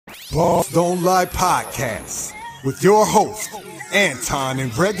Balls Don't Lie podcast with your host, Anton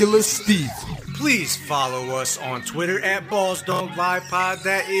and regular Steve. Please follow us on Twitter at Balls Don't Lie Pod.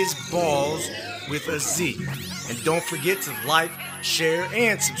 That is balls with a Z. And don't forget to like, share,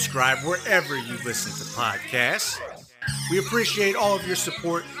 and subscribe wherever you listen to podcasts. We appreciate all of your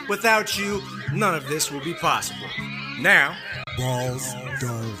support. Without you, none of this will be possible. Now, Balls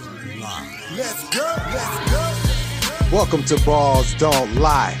Don't Lie. Let's go, let's go. Welcome to Balls Don't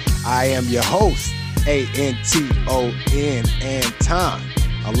Lie. I am your host, Anton, Anton,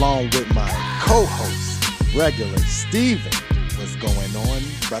 along with my co-host, regular Steven. What's going on,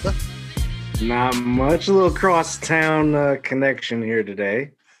 brother? Not much. A little cross-town connection here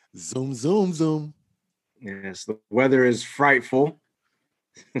today. Zoom, zoom, zoom. Yes, the weather is frightful.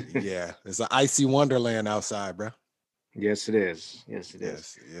 Yeah, it's an icy wonderland outside, bro. Yes, it is. Yes, it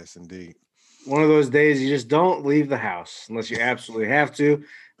is. Yes, indeed. One of those days you just don't leave the house unless you absolutely have to.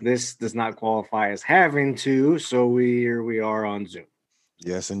 This does not qualify as having to, so here we are on Zoom.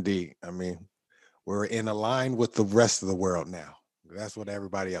 Yes, indeed. I mean, we're in a line with the rest of the world now. That's what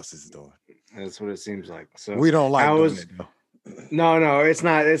everybody else is doing. That's what it seems like. So we don't like doing it, though. No, it's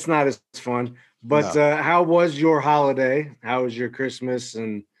not as fun. But No. How was your holiday? How was your Christmas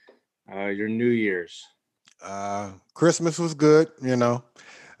and your New Year's? Christmas was good, you know.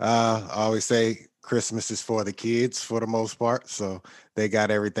 I always say Christmas is for the kids for the most part. So they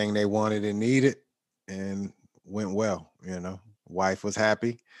got everything they wanted and needed and went well, you know. Wife was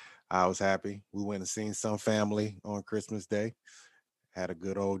happy. I was happy. We went and seen some family on Christmas Day. Had a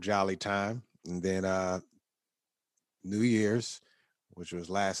good old jolly time. And then New Year's, which was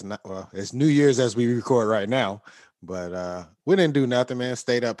last night. Well, it's New Year's as we record right now, but we didn't do nothing, man.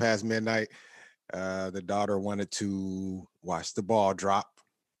 Stayed up past midnight. The daughter wanted to watch the ball drop.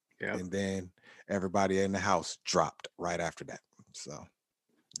 Yep. And then everybody in the house dropped right after that. So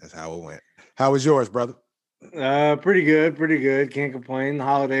that's how it went. How was yours, brother? Pretty good. Can't complain. The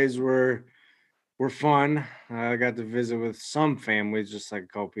holidays were fun. I got to visit with some families, just like a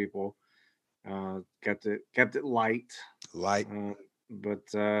couple people. Kept it light. But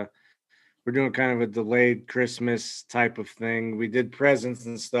we're doing kind of a delayed Christmas type of thing. We did presents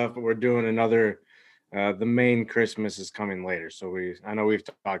and stuff, but we're doing another. The main Christmas is coming later, so I know we've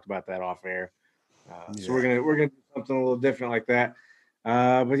talked about that off air. So we're gonna do something a little different like that.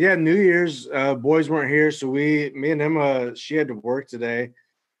 But yeah, New Year's, boys weren't here, so me and Emma, she had to work today,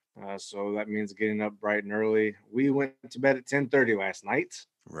 so that means getting up bright and early. We went to bed at 10:30 last night.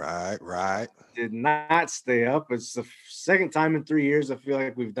 Right. Did not stay up. It's the second time in 3 years I feel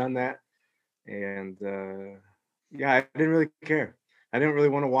like we've done that, and yeah, I didn't really care. I didn't really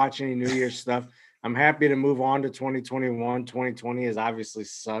want to watch any New Year's stuff. I'm happy to move on to 2021. 2020 has obviously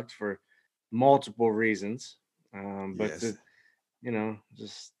sucked for multiple reasons. But yes.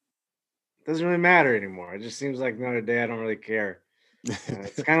 Just doesn't really matter anymore. It just seems like another day. I don't really care.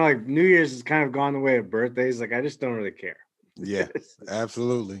 It's kind of like New Year's has kind of gone the way of birthdays. Like, I just don't really care. Yeah,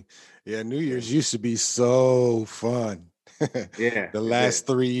 absolutely. Yeah, New Year's used to be so fun. Yeah. The last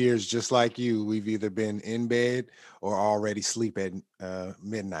 3 years, just like you, we've either been in bed or already sleep at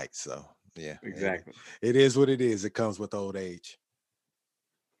midnight. So yeah, exactly. It is what it is. It comes with old age.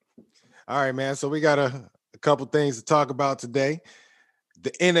 All right, man. So we got a couple things to talk about today.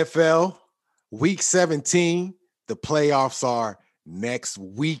 The NFL, week 17, the playoffs are next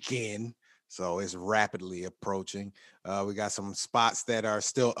weekend. So it's rapidly approaching. We got some spots that are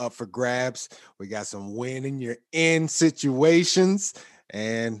still up for grabs. We got some win in your end situations.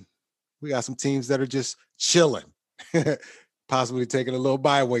 And we got some teams that are just chilling. Possibly taking a little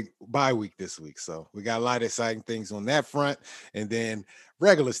bye week this week. So we got a lot of exciting things on that front. And then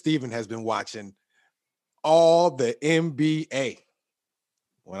regular Steven has been watching all the NBA.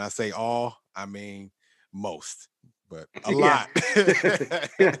 When I say all, I mean most, but a lot.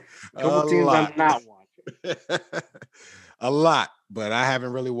 Yeah. A couple teams I'm not watching. A lot, but I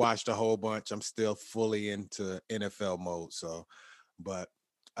haven't really watched a whole bunch. I'm still fully into NFL mode. So, but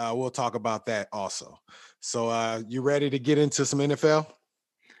we'll talk about that also. So you ready to get into some NFL?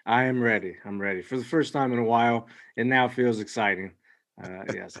 I am ready. I'm ready for the first time in a while. It now feels exciting.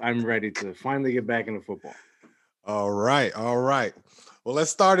 Yes, I'm ready to finally get back into football. All right. Well,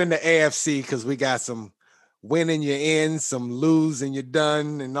 let's start in the AFC because we got some win and you're in, some lose and you're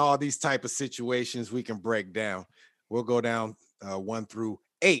done, and all these type of situations we can break down. We'll go down 1 through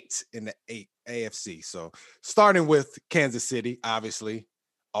 8 in the AFC. So starting with Kansas City, obviously,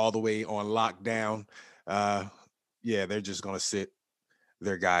 all the way on lockdown. Yeah, they're just going to sit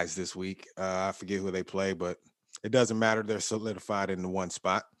their guys this week. I forget who they play, but it doesn't matter. They're solidified in the one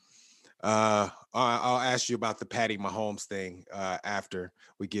spot. I'll ask you about the Patty Mahomes thing after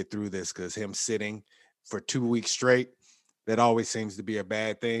we get through this, because him sitting for 2 weeks straight, that always seems to be a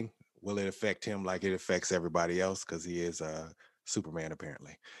bad thing. Will it affect him like it affects everybody else? Because he is Superman,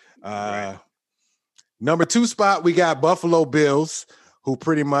 apparently. Right. Number 2 spot, we got Buffalo Bills, who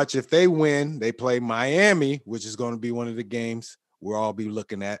pretty much, if they win, they play Miami, which is going to be one of the games we'll all be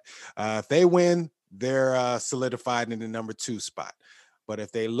looking at. If they win, they're solidified in the number 2 spot. But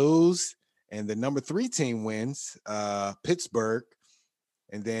if they lose and the number 3 team wins, Pittsburgh,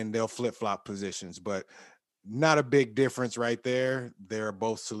 and then they'll flip-flop positions. But not a big difference right there. They're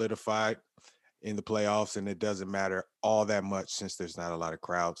both solidified in the playoffs, and it doesn't matter all that much since there's not a lot of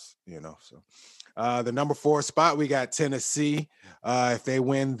crowds, So the number 4 spot, we got Tennessee. If they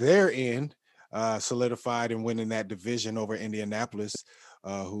win, they're in, solidified and winning that division over Indianapolis,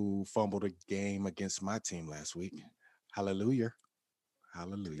 who fumbled a game against my team last week. Hallelujah.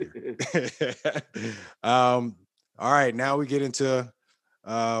 All right, now we get into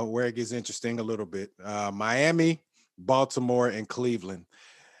where it gets interesting a little bit. Miami, Baltimore, and Cleveland.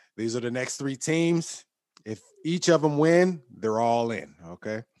 These are the next 3 teams. If each of them win, they're all in,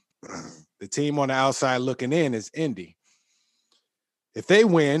 okay? The team on the outside looking in is Indy. If they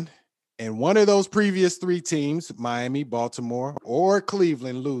win and one of those previous 3 teams, Miami, Baltimore, or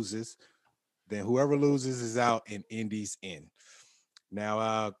Cleveland, loses, then whoever loses is out and Indy's in.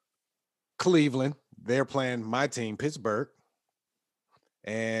 Now, Cleveland, they're playing my team, Pittsburgh,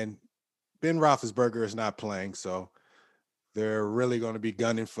 and Ben Roethlisberger is not playing, so they're really going to be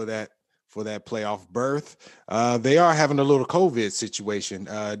gunning for that playoff berth. They are having a little COVID situation.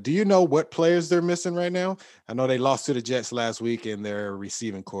 Do you know what players they're missing right now? I know they lost to the Jets last week, and their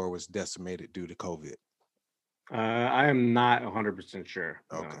receiving core was decimated due to COVID. I am not 100% sure.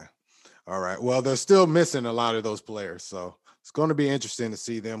 Okay. No. All right. Well, they're still missing a lot of those players, so it's going to be interesting to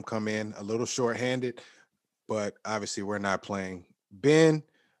see them come in a little shorthanded, but obviously we're not playing Ben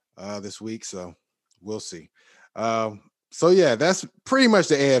this week, so we'll see. So yeah, that's pretty much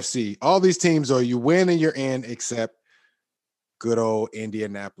the AFC. All these teams are you win and you're in, except good old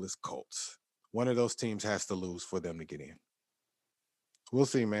Indianapolis Colts. One of those teams has to lose for them to get in. We'll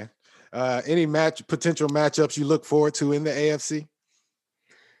see, man. Any potential matchups you look forward to in the AFC?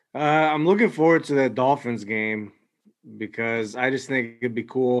 I'm looking forward to that Dolphins game because I just think it'd be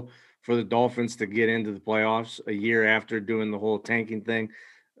cool for the Dolphins to get into the playoffs a year after doing the whole tanking thing,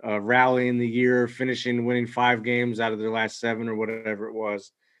 rallying the year, winning 5 games out of their last 7 or whatever it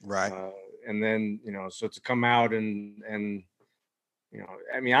was. Right. And then, so to come out and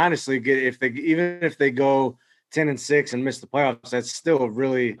I mean, honestly, if they go 10-6 and miss the playoffs, that's still a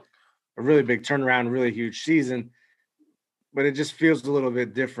really big turnaround, a really huge season. But it just feels a little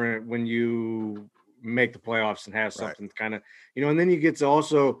bit different when you make the playoffs and have something kind of, and then you get to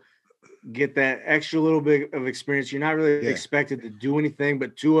also get that extra little bit of experience. You're not really expected to do anything,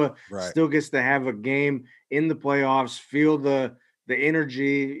 but Tua still gets to have a game in the playoffs, feel the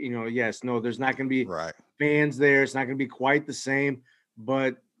energy, there's not going to be fans there. It's not going to be quite the same,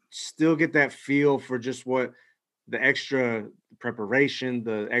 but still get that feel for just what the extra preparation,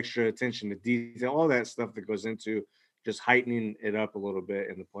 the extra attention to detail, all that stuff that goes into just heightening it up a little bit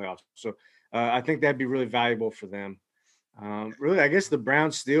in the playoffs. So I think that'd be really valuable for them. Really, I guess the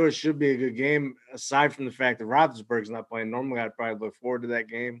Browns Steelers should be a good game, aside from the fact that Roethlisberger's not playing. Normally, I'd probably look forward to that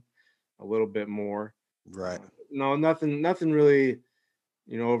game a little bit more. Right. No, nothing really,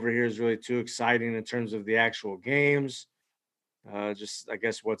 over here is really too exciting in terms of the actual games. Just, I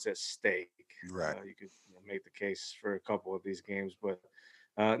guess, what's at stake. Right. You could make the case for a couple of these games, but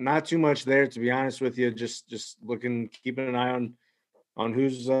not too much there, to be honest with you. Just keeping an eye on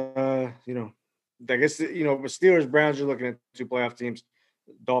who's, I guess, Steelers, Browns, you're looking at 2 playoff teams,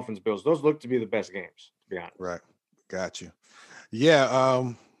 Dolphins, Bills. Those look to be the best games, to be honest. Right. Got you.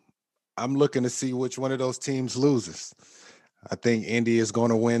 Yeah. I'm looking to see which one of those teams loses. I think Indy is going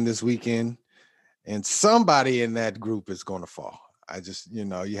to win this weekend, and somebody in that group is going to fall. I just, you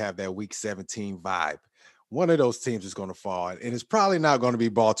have that week 17 vibe. One of those teams is going to fall, and it's probably not going to be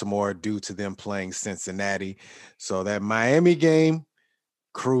Baltimore due to them playing Cincinnati. So that Miami game,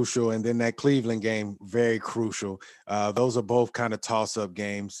 crucial, and then that Cleveland game, very crucial. Those are both kind of toss-up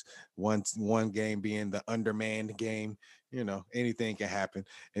games. One game being the undermanned game. Anything can happen.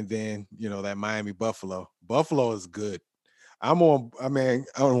 And then, that Miami Buffalo. Buffalo is good. I don't want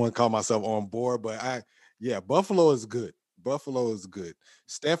to call myself on board, but Buffalo is good. Buffalo is good.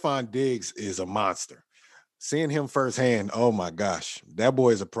 Stephon Diggs is a monster. Seeing him firsthand, oh my gosh, that boy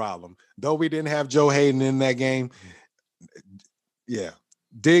is a problem. Though we didn't have Joe Hayden in that game,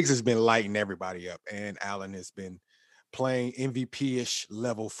 Diggs has been lighting everybody up, and Allen has been playing MVP-ish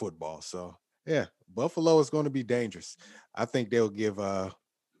level football. So Yeah, Buffalo is going to be dangerous. I think they'll give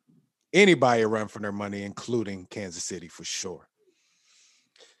anybody a run for their money, including Kansas City for sure.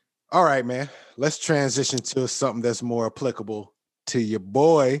 All right, man. Let's transition to something that's more applicable to your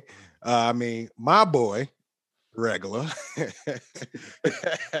boy. My boy, regular.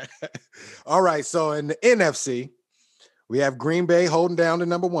 All right. So in the NFC, we have Green Bay holding down the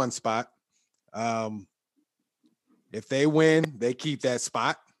number 1 spot. If they win, they keep that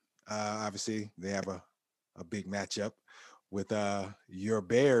spot. Obviously, they have a big matchup with your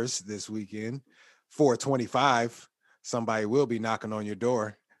Bears this weekend. 425. Somebody will be knocking on your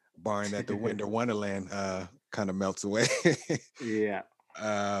door, barring that the Winter Wonderland kind of melts away. Yeah.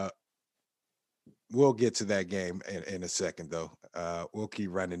 We'll get to that game in a second, though. We'll keep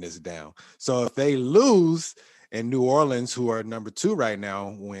running this down. So if they lose and New Orleans, who are number 2 right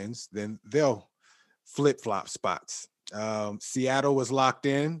now, wins, then they'll flip-flop spots. Seattle was locked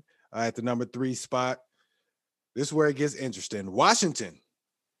in at the number 3 spot. This is where it gets interesting. Washington,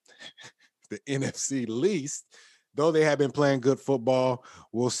 the NFC least, though they have been playing good football,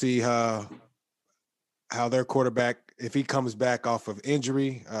 we'll see how their quarterback, if he comes back off of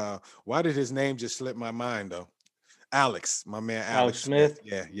injury. Why did his name just slip my mind, though? Alex, my man Alex Smith.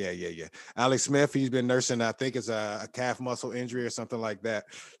 Yeah. Alex Smith, he's been nursing, I think it's a calf muscle injury or something like that.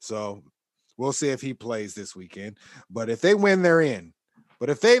 So we'll see if he plays this weekend. But if they win, they're in. But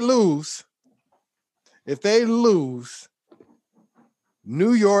if they lose,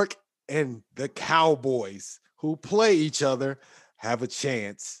 New York and the Cowboys, who play each other, have a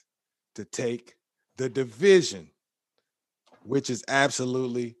chance to take the division, which is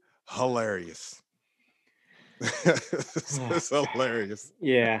absolutely hilarious. It's hilarious.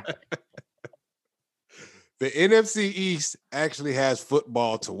 Yeah. The NFC East actually has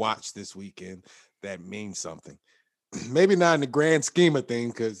football to watch this weekend. That means something. Maybe not in the grand scheme of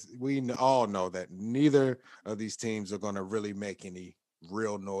things, because we all know that neither of these teams are going to really make any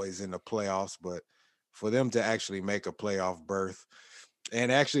real noise in the playoffs. But for them to actually make a playoff berth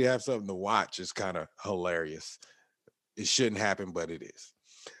and actually have something to watch is kind of hilarious. It shouldn't happen, but it is.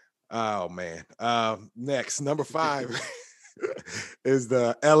 Oh, man. Next, number 5 is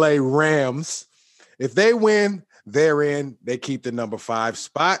the LA Rams. If they win, they're in. They keep the number 5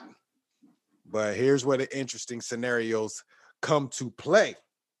 spot. But here's where the interesting scenarios come to play.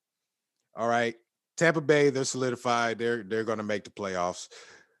 All right. Tampa Bay, they're solidified. They're going to make the playoffs.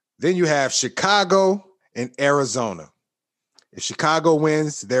 Then you have Chicago and Arizona. If Chicago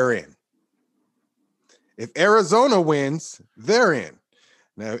wins, they're in. If Arizona wins, they're in.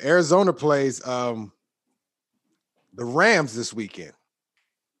 Now, Arizona plays the Rams this weekend.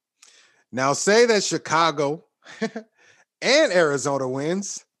 Now, say that Chicago and Arizona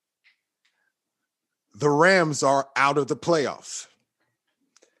wins, the Rams are out of the playoffs.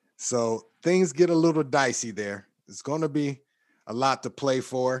 So things get a little dicey there. It's going to be a lot to play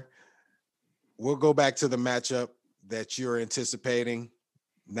for. We'll go back to the matchup that you're anticipating.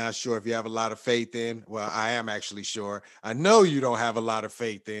 Not sure if you have a lot of faith in. Well, I am actually sure. I know you don't have a lot of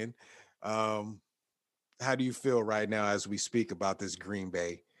faith in. How do you feel right now as we speak about this Green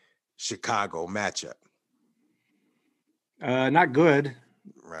Bay Chicago matchup? Not good.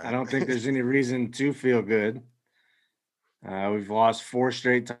 Right. I don't think there's any reason to feel good. We've lost 4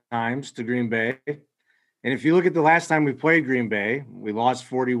 straight times to Green Bay. And if you look at the last time we played Green Bay, we lost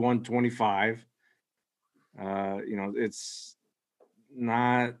 41-25. It's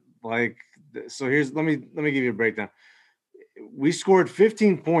not like – so here's – let me give you a breakdown. We scored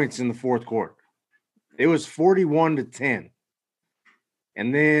 15 points in the fourth quarter. It was 41-10.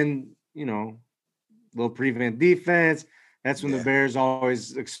 And then, little prevent defense. That's when the Bears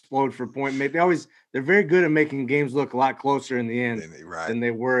always explode for point. They're very good at making games look a lot closer in the end than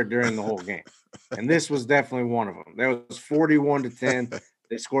they were during the whole game. And this was definitely one of them. That was 41-10.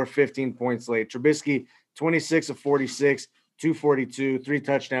 They scored 15 points late. Trubisky, 26 of 46, 242, 3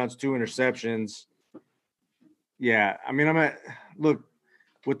 touchdowns, 2 interceptions. Yeah, I mean, look,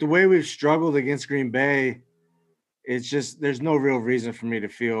 with the way we've struggled against Green Bay, it's just there's no real reason for me to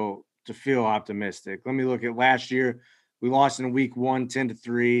feel optimistic. Let me look at last year. We lost in week 1,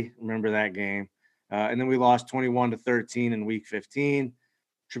 10-3. Remember that game. And then we lost 21-13 in week 15.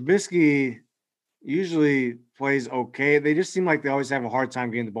 Trubisky usually plays okay. They just seem like they always have a hard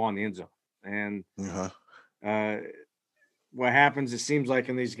time getting the ball in the end zone. And what happens, it seems like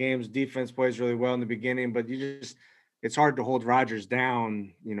in these games, defense plays really well in the beginning, but it's hard to hold Rodgers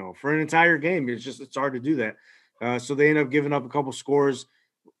down, for an entire game. It's hard to do that. So they end up giving up a couple scores,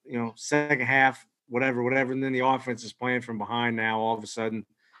 second half, whatever. And then the offense is playing from behind now all of a sudden,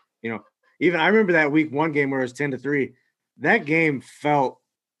 even I remember that week 1 game where it was 10-3. That game felt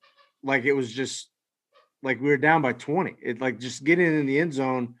like it was just like we were down by 20. It like just getting in the end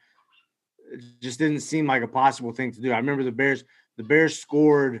zone just didn't seem like a possible thing to do. I remember the Bears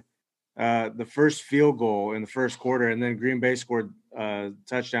scored the first field goal in the first quarter, and then Green Bay scored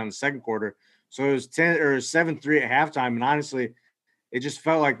touchdown in the second quarter. So it was 7-3 at halftime. And honestly, it just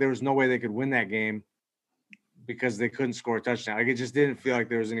felt like there was no way they could win that game because they couldn't score a touchdown. Like it just didn't feel like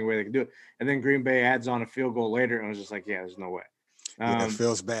there was any way they could do it. And then Green Bay adds on a field goal later, and it was just like, yeah, there's no way. Yeah, it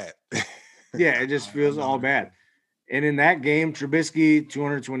feels bad. Yeah, it just feels all bad. And in that game, Trubisky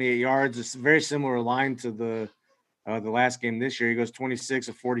 228 yards. It's a very similar line to the last game this year. He goes 26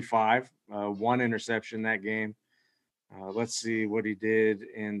 of 45, one interception that game. Let's see what he did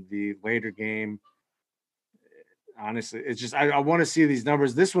in the later game. Honestly, it's just I want to see these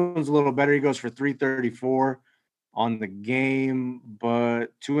numbers. This one's a little better. He goes for 334 on the game,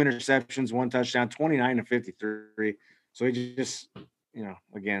 but 2 interceptions, 1 touchdown, 29 to 53. So he just,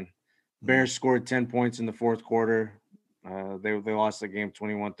 again, Bears scored 10 points in the fourth quarter. They lost the game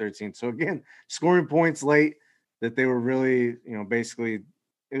 21-13. So again, scoring points late that they were really, basically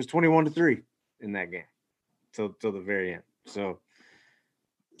it was 21-3 in that game till the very end. So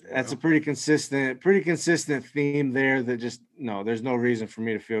that's a pretty consistent theme there that just there's no reason for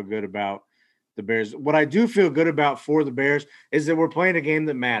me to feel good about the Bears. What I do feel good about for the Bears is that we're playing a game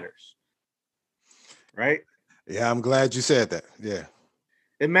that matters. Right? Yeah, I'm glad you said that. Yeah.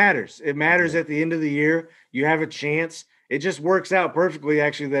 It matters. It matters at the end of the year. You have a chance. It just works out perfectly,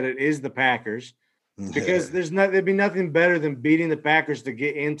 actually, that it is the Packers because there'd be nothing better than beating the Packers to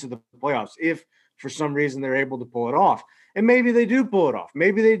get into the playoffs if for some reason they're able to pull it off. And maybe they do pull it off.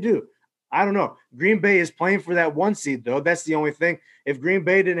 Maybe they do. I don't know. Green Bay is playing for that 1 seed, though. That's the only thing. If Green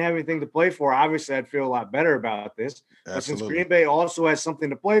Bay didn't have anything to play for, obviously I'd feel a lot better about this. Absolutely. But since Green Bay also has something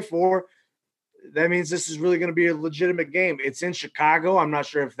to play for, that means this is really going to be a legitimate game. It's in Chicago. I'm not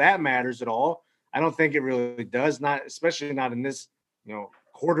sure if that matters at all. I don't think it really does, not especially not in this,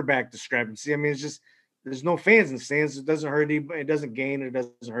 quarterback discrepancy. I mean, it's just there's no fans in the stands. It doesn't hurt anybody. It doesn't gain. It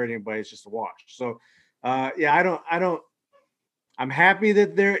doesn't hurt anybody. It's just a wash. So, I'm happy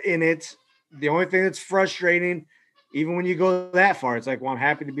that they're in it. The only thing that's frustrating, even when you go that far, it's like, well, I'm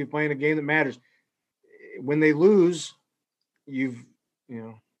happy to be playing a game that matters. When they lose, your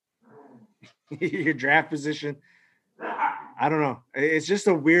draft position. I don't know. It's just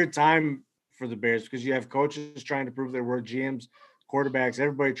a weird time for the Bears because you have coaches trying to prove their worth, GMs, quarterbacks,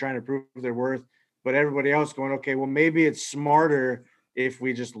 everybody trying to prove their worth, but everybody else going, okay, well, maybe it's smarter if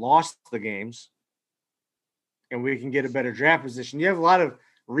we just lost the games and we can get a better draft position. You have a lot of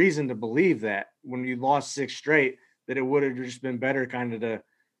reason to believe that when you lost 6 straight, that it would have just been better kind of to,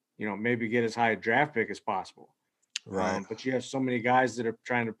 maybe get as high a draft pick as possible. Right. But you have so many guys that are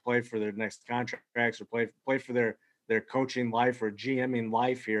trying to play for their next contracts or play for their coaching life or GMing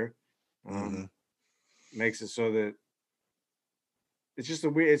life here. Makes it so that it's just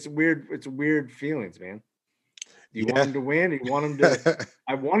it's weird feelings, man. You want them to win. You want them to.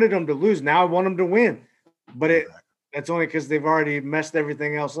 I wanted them to lose. Now I want them to win, but that's only because they've already messed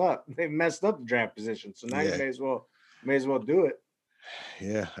everything else up. They've messed up the draft position, so now you may as well do it.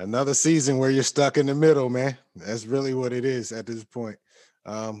 Yeah, another season where you're stuck in the middle, man. That's really what it is at this point.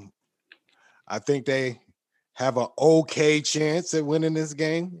 I think they have an okay chance at winning this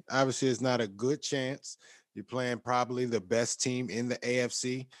game. Obviously, it's not a good chance. You're playing probably the best team in the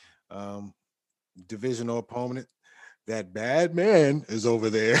AFC, divisional opponent. That bad man is over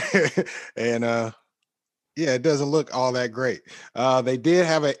there. And it doesn't look all that great. They did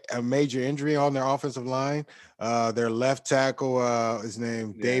have a major injury on their offensive line. Their left tackle, his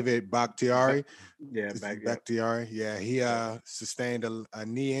name David Bakhtiari. Bakhtiari. Yeah, he sustained a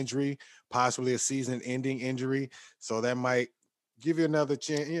knee injury, possibly a season-ending injury. So that might give you another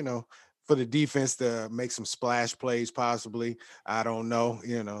chance, for the defense to make some splash plays, possibly. I don't know.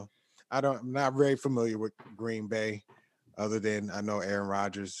 I'm not very familiar with Green Bay, other than I know Aaron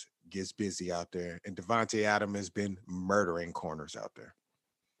Rodgers gets busy out there, and Devontae Adams has been murdering corners out there.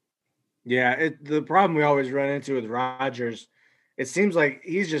 Yeah, the problem we always run into with Rodgers, it seems like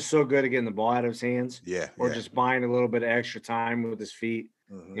he's just so good at getting the ball out of his hands, just buying a little bit of extra time with his feet,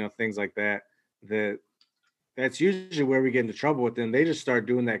 things like that. That's usually where we get into trouble with them. They just start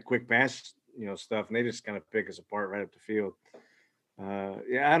doing that quick pass, stuff, and they just kind of pick us apart right up the field.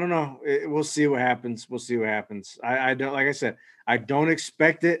 I don't know. We'll see what happens. I don't, like I said, I don't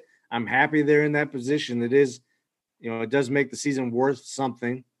expect it. I'm happy they're in that position. It is, it does make the season worth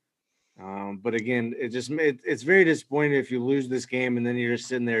something. But again, it's very disappointing if you lose this game and then you're just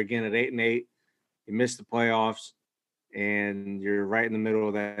sitting there again at 8-8. You miss the playoffs and you're right in the middle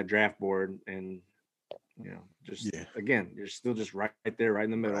of that draft board. And Just Yeah, again, you're still just right there, right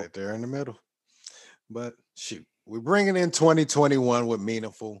in the middle. right there in the middle. But shoot, we're bringing in 2021 with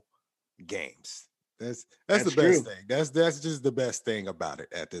meaningful games. That's the That's best true. thing. That's just the best thing about it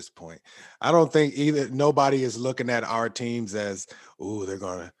at this point. I don't think either nobody is looking at our teams as, oh, they're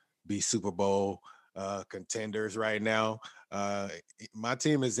gonna be Super Bowl contenders right now. My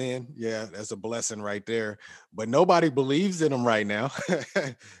team is in. Yeah, that's a blessing right there. But nobody believes in them right now,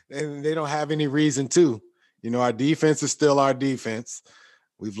 and they don't have any reason to. Our defense is still our defense.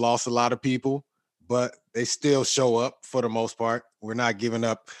 We've lost a lot of people, but they still show up for the most part. We're not giving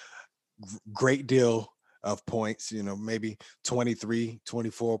up great deal of points, maybe 23,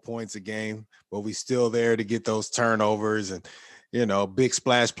 24 points a game, but we still there to get those turnovers and, big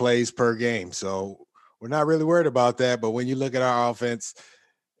splash plays per game. So we're not really worried about that. But when you look at our offense,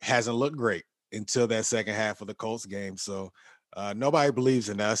 hasn't looked great until that second half of the Colts game. So nobody believes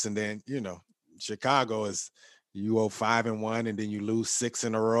in us. And then, Chicago is you go 5-1 and then you lose 6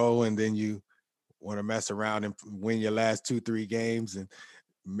 in a row. And then you want to mess around and win your last 2-3 games and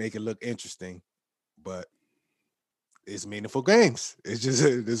make it look interesting. But it's meaningful games. It's just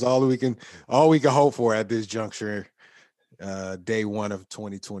it's all we can hope for at this juncture, day one of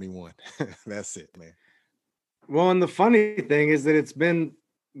 2021. That's it, man. Well, and the funny thing is that it's been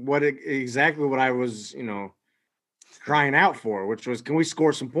exactly what I was, crying out for, which was, can we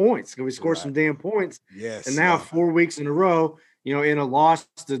score some points? Can we score some damn points? Yes. And now 4 weeks in a row, in a loss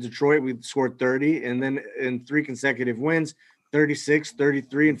to Detroit, we scored 30, and then in 3 consecutive wins, 36,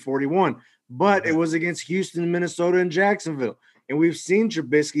 33, and 41. But it was against Houston, Minnesota, and Jacksonville. And we've seen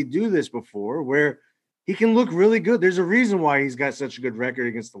Trubisky do this before where he can look really good. There's a reason why he's got such a good record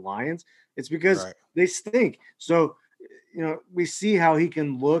against the Lions. It's because they stink. So, we see how he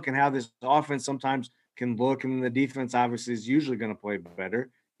can look and how this offense sometimes can look, and the defense obviously is usually going to play better,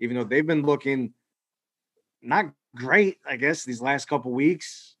 even though they've been looking not great, I guess, these last couple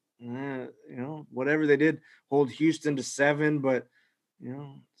weeks. Whatever they did, hold Houston to 7, but I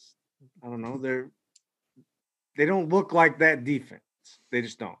don't know. They don't look like that defense. They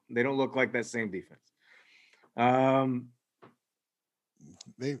just don't. They don't look like that same defense.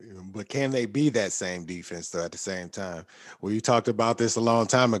 But can they be that same defense though at the same time? Well, you talked about this a long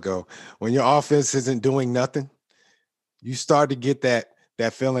time ago. When your offense isn't doing nothing, you start to get that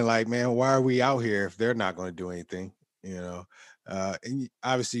feeling like, man, why are we out here if they're not going to do anything? And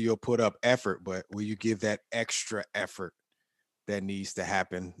obviously you'll put up effort, but will you give that extra effort that needs to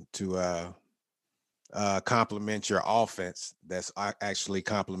happen to complement your offense that's actually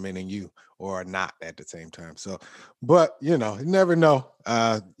complimenting you or not at the same time? So, but you never know.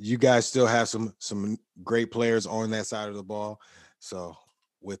 You guys still have some great players on that side of the ball. So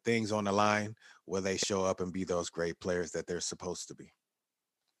with things on the line, will they show up and be those great players that they're supposed to be?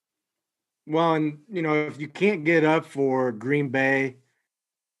 Well, and if you can't get up for Green Bay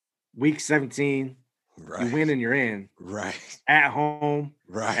week 17, you win and you're in. Right. At home.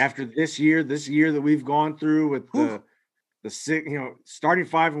 Right. After this year that we've gone through with the 6, starting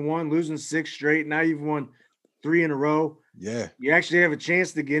 5-1, losing 6 straight. Now you've won 3 in a row. Yeah. You actually have a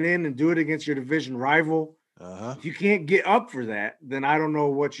chance to get in and do it against your division rival. If you can't get up for that, then I don't know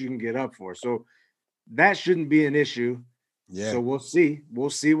what you can get up for. So that shouldn't be an issue. Yeah. So we'll see. We'll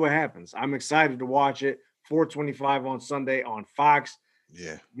see what happens. I'm excited to watch it. 4:25 on Sunday on Fox.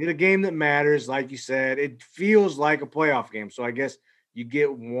 Yeah. Get a game that matters. Like you said, it feels like a playoff game. So I guess you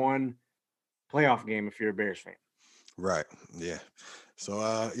get one playoff game if you're a Bears fan. Right. Yeah. So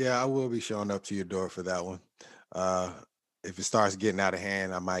I will be showing up to your door for that one. If it starts getting out of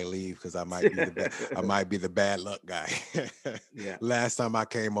hand, I might leave because I might be the bad luck guy. Yeah. Last time I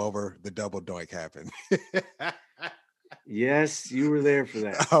came over, the double doink happened. Yes, you were there for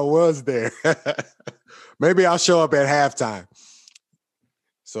that. I was there. Maybe I'll show up at halftime.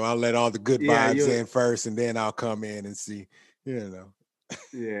 So I'll let all the good vibes in first, and then I'll come in and see, Yeah.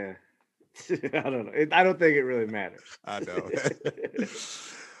 I don't know. I don't think it really matters. I know.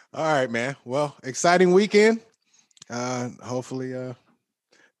 All right, man. Well, exciting weekend. Hopefully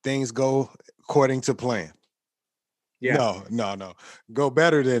things go according to plan. Yeah. No. Go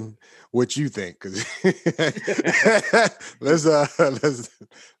better than what you think, because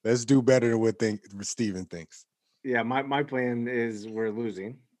let's do better than what Steven thinks. Yeah, my plan is we're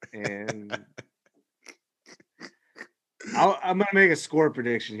losing, and I'm gonna make a score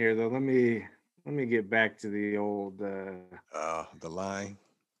prediction here though. Let me get back to the old the line.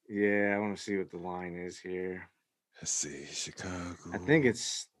 Yeah, I want to see what the line is here. Let's see, Chicago. I think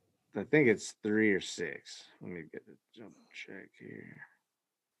it's 3 or 6. Let me get the jump check here.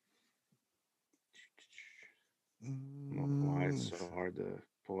 I don't know why it's so hard to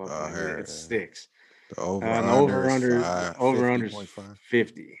pull up. It sticks. The over And the under is over under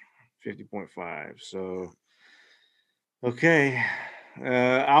 50.5. 50.5. So okay.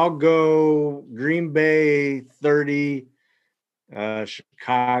 I'll go Green Bay 30,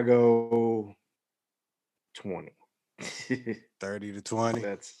 Chicago 20. 30 to 20.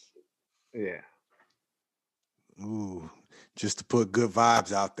 Yeah. Ooh, just to put good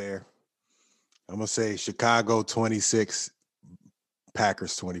vibes out there. I'm gonna say Chicago 26,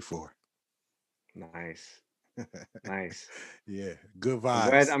 Packers 24. Nice. Nice. Yeah, good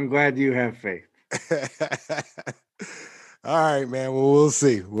vibes. I'm glad you have faith. All right, man. Well, we'll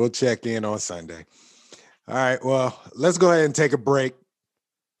see. We'll check in on Sunday. All right. Well, let's go ahead and take a break.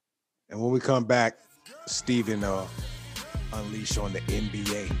 And when we come back, Steven unleash on the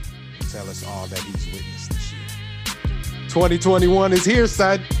NBA. Tell us all that he's witnessed this year. 2021 is here,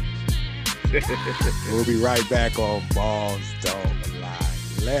 son. We'll be right back on Balls Don't Lie.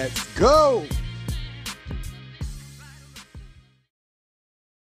 Let's go.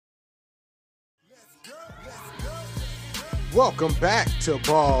 Welcome back to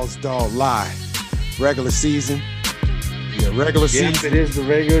Balls Don't Lie. Regular season. Yeah, regular season. Yes, it is the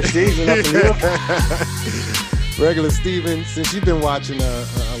regular season. Up in here. Regular Steven, since you've been watching a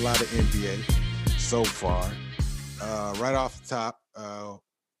lot of NBA so far, right off the top,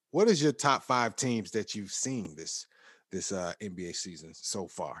 what is your top 5 teams that you've seen this NBA season so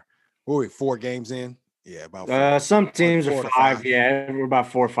far? What are we, 4 games in? Yeah, about 4. Some teams are 5. 5. Yeah, we're about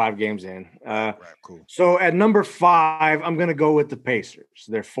 4 or 5 games in. Right, cool. So at number 5, I'm going to go with the Pacers.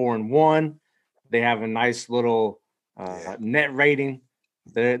 They're 4-1. They have a nice little net rating.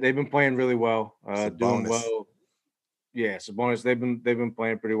 They've been playing really well, doing well. Yeah, Sabonis. They've been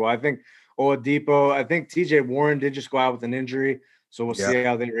playing pretty well. I think Oladipo. I think TJ Warren did just go out with an injury, so we'll see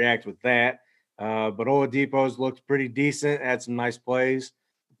how they react with that. But Oladipo's looked pretty decent. Had some nice plays.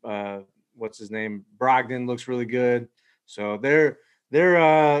 What's his name? Brogdon looks really good. So they're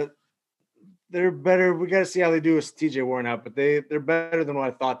better. We got to see how they do with TJ Warren out, but they're better than what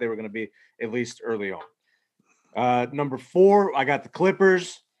I thought they were going to be, at least early on. Number 4, I got the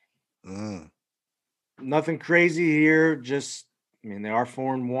Clippers. Nothing crazy here. Just, they are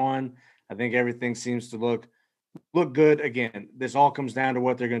 4-1. I think everything seems to look good. Again, this all comes down to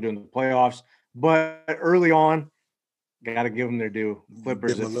what they're going to do in the playoffs. But early on, got to give them their due.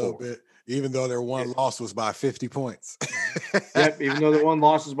 Clippers give them a little bit, even though their one loss was by 50 points. Yep, even though the one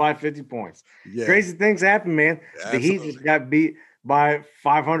loss was by 50 points. Yeah. Crazy things happen, man. Absolutely. The Heat just got beat by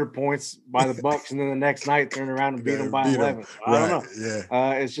 500 points by the Bucks, and then the next night turned around and beat them by 11. So I don't know.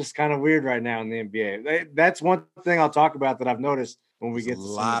 Yeah. It's just kind of weird right now in the NBA. That's one thing I'll talk about that I've noticed when we get to a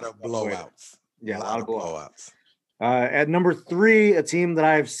lot of blowouts. Yeah, a lot of blowouts. At number 3, a team that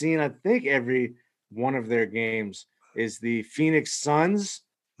I've seen, I think, every one of their games is the Phoenix Suns.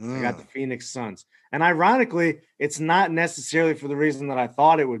 I got the Phoenix Suns. And ironically, it's not necessarily for the reason that I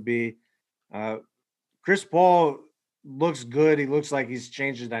thought it would be. Chris Paul looks good. He looks like he's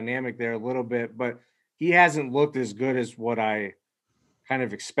changed the dynamic there a little bit, but he hasn't looked as good as what I kind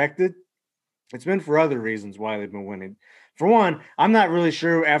of expected. It's been for other reasons why they've been winning. For one, I'm not really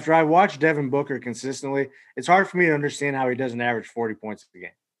sure. After I watch Devin Booker consistently, it's hard for me to understand how he doesn't average 40 points a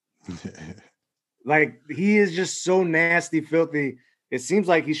game. Like, he is just so nasty, filthy. It seems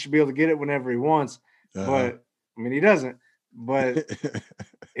like he should be able to get it whenever he wants, but he doesn't. But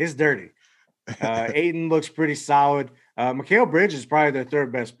it's dirty. Ayton looks pretty solid. Mikal Bridges is probably their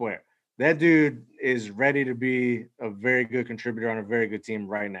 3rd best player. That dude is ready to be a very good contributor on a very good team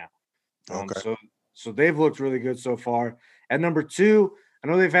right now. So they've looked really good so far. At number 2, I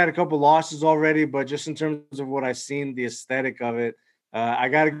know they've had a couple losses already, but just in terms of what I've seen, the aesthetic of it, I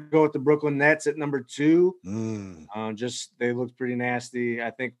got to go with the Brooklyn Nets at number 2. Just they look pretty nasty.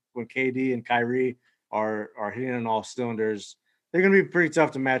 I think when KD and Kyrie are hitting on all cylinders, they're going to be pretty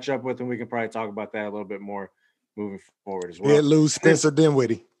tough to match up with, and we can probably talk about that a little bit more moving forward as well. They lose Spencer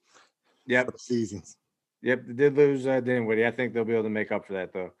Dinwiddie. Yep. For the seasons. Yep, they did lose Dinwiddie. I think they'll be able to make up for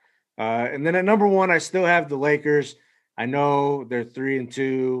that, though. And then at number 1, I still have the Lakers. I know they're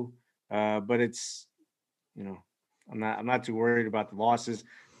 3-2, but it's, I'm not too worried about the losses.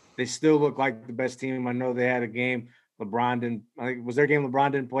 They still look like the best team. I know they had a game LeBron didn't. I think was their game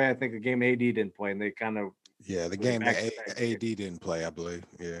LeBron didn't play. I think the game AD didn't play, and they kind of the game that AD didn't play, I believe.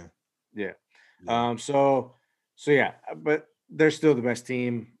 Yeah. So yeah, but they're still the best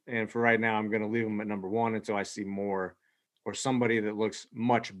team, and for right now, I'm going to leave them at number 1 until I see more or somebody that looks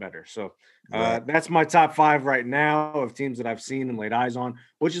much better. So that's my top 5 right now of teams that I've seen and laid eyes on,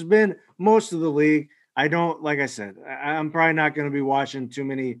 which has been most of the league. I don't, like I said, I'm probably not going to be watching too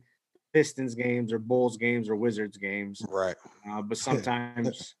many Pistons games or Bulls games or Wizards games. Right. But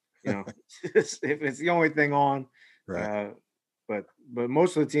sometimes you know, if it's the only thing on. Right. But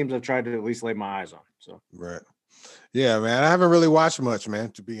most of the teams I've tried to at least lay my eyes on. So Right. Yeah, man. I haven't really watched much,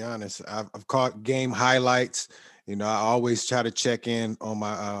 man, to be honest. I've caught game highlights. I always try to check in on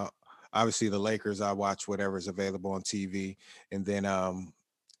my obviously the Lakers. I watch whatever's available on TV. And then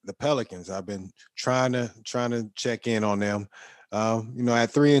the Pelicans. I've been trying to check in on them.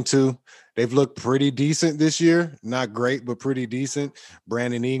 At 3-2, they've looked pretty decent this year. Not great, but pretty decent.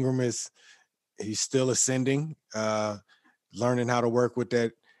 Brandon Ingram he's still ascending, learning how to work with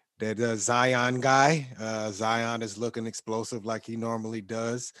that Zion guy. Zion is looking explosive like he normally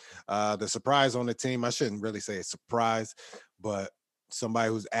does. The surprise on the team, I shouldn't really say a surprise, but somebody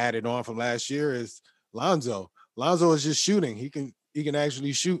who's added on from last year is Lonzo. Lonzo is just shooting. He can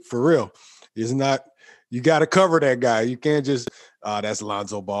actually shoot for real. It's not, you got to cover that guy. You can't just, that's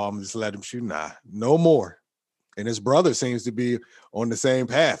Lonzo Ball, I'm just let him shoot. Nah, no more. And his brother seems to be on the same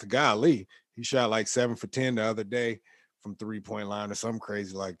path. Golly, he shot like 7 for 10 the other day from 3-point line or something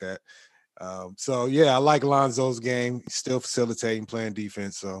crazy like that. So yeah, I like Lonzo's game. He's still facilitating, playing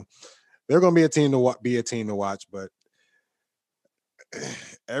defense. So they're going to be a team to watch. But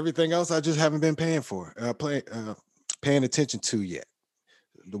everything else, I just haven't been paying attention to yet.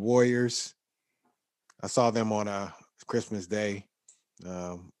 The Warriors, I saw them on Christmas Day.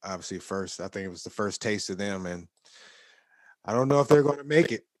 Obviously, I think it was the first taste of them, and I don't know if they're going to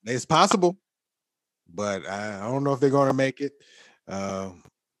make it. It's possible, but I don't know if they're going to make it. The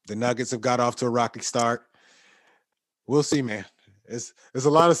Nuggets have got off to a rocky start. We'll see, man. There's a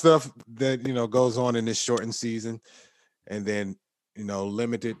lot of stuff that goes on in this shortened season, and then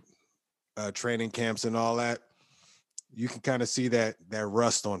limited training camps and all that. You can kind of see that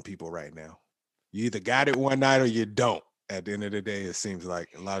rust on people right now. You either got it one night or you don't. At the end of the day, it seems like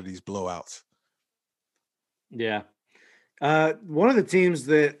a lot of these blowouts. Yeah. One of the teams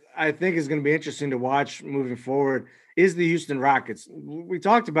that I think is going to be interesting to watch moving forward is the Houston Rockets. We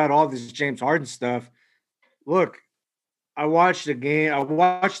talked about all this James Harden stuff. Look, I watched the game. I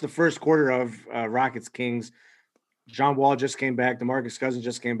watched the first quarter of Rockets Kings. John Wall just came back. DeMarcus Cousins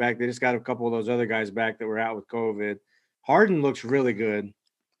just came back. They just got a couple of those other guys back that were out with COVID. Harden looks really good.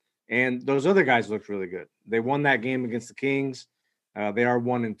 And those other guys looked really good. They won that game against the Kings. They are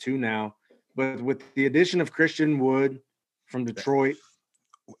 1-2 now. But with the addition of Christian Wood from Detroit,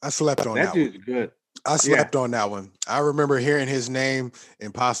 I slept on that dude's one. good. I slept on that one. I remember hearing his name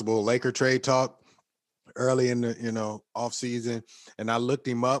in possible Laker trade talk early in the off season, and I looked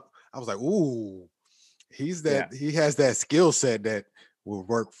him up. I was like, ooh, he's that. Yeah. He has that skill set that will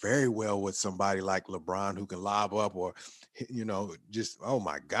work very well with somebody like LeBron who can lob up or just, oh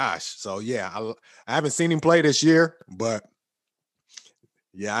my gosh. So yeah, I haven't seen him play this year, but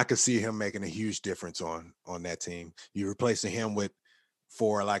yeah, I could see him making a huge difference on that team. You're replacing him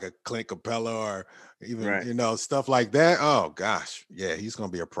for like a Clint Capella or even stuff like that. Oh gosh, yeah, he's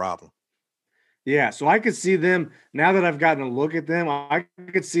gonna be a problem. Yeah, so I could see them now that I've gotten a look at them. I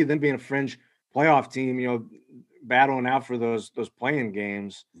could see them being a fringe playoff team. Battling out for those playing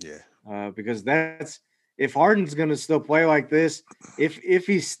games. Yeah, because that's, if Harden's going to still play like this, if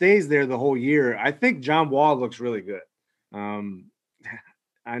he stays there the whole year, I think John Wall looks really good.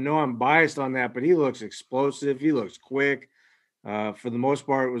 I know I'm biased on that, but he looks explosive. He looks quick. For the most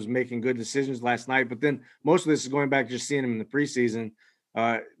part, was making good decisions last night. But then most of this is going back just seeing him in the preseason.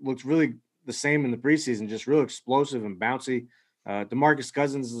 Looks really the same in the preseason, just real explosive and bouncy. DeMarcus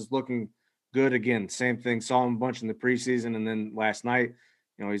Cousins is looking good again. Same thing. Saw him a bunch in the preseason, and then last night,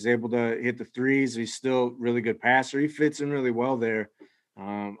 he's able to hit the threes. He's still really good passer. He fits in really well there.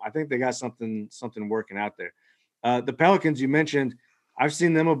 I think they got something working out there. The Pelicans you mentioned, I've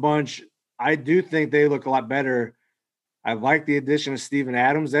seen them a bunch. I do think they look a lot better. I like the addition of Steven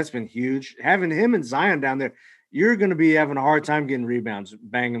Adams. That's been huge. Having him and Zion down there, you're going to be having a hard time getting rebounds,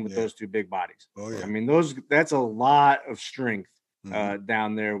 banging with those two big bodies. Oh yeah. I mean, that's a lot of strength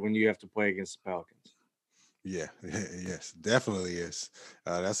down there when you have to play against the Pelicans. Yeah, yes, definitely is.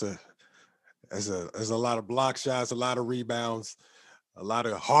 There's a lot of block shots, a lot of rebounds, a lot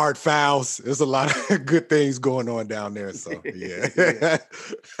of hard fouls. There's a lot of good things going on down there. So yeah,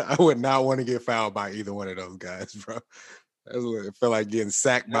 I would not want to get fouled by either one of those guys, bro. That's what it felt like, getting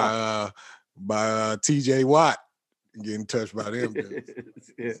sacked by TJ Watt, getting touched by them.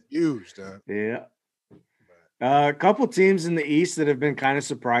 It's huge, dog. Yeah. A couple teams in the East that have been kind of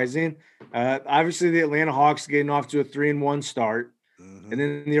surprising. Obviously, the Atlanta Hawks getting off to a 3-1 start, and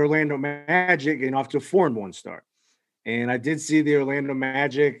then the Orlando Magic getting off to a 4-1 start. And I did see the Orlando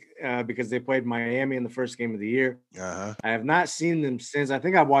Magic because they played Miami in the first game of the year. Uh-huh. I have not seen them since. I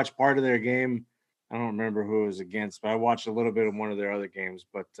think I watched part of their game I don't remember who it was against, but I watched a little bit of one of their other games,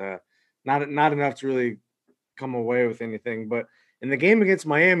 but not enough to really come away with anything. But in the game against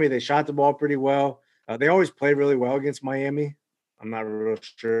Miami, they shot the ball pretty well. They always play really well against Miami. I'm not real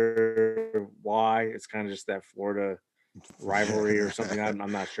sure why. It's kind of just that Florida rivalry or something.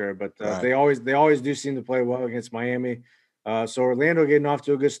 I'm not sure, but Right. they always do seem to play well against Miami. So Orlando getting off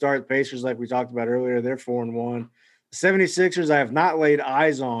to a good start. Pacers, like we talked about earlier, they're 4-1. The 76ers, I have not laid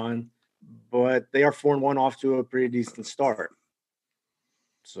eyes on, but they are 4-1 off to a pretty decent start.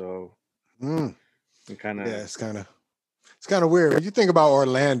 So it's kind of weird. When you think about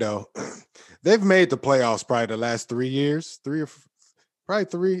Orlando, they've made the playoffs probably the last 3 years, probably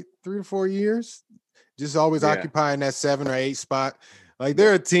three to 4 years, just always occupying that 7 or 8 spot. Like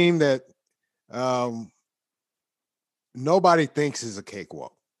they're a team that nobody thinks is a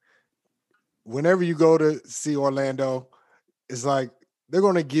cakewalk. Whenever you go to see Orlando, it's like they're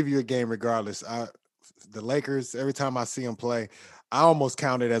going to give you a game regardless. The Lakers, every time I see them play, I almost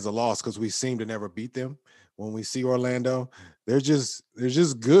count it as a loss because we seem to never beat them. When we see Orlando, they're just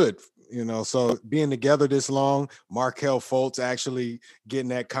good, So being together this long, Markelle Fultz actually getting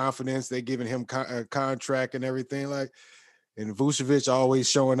that confidence, they giving him a contract and everything, and Vucevic always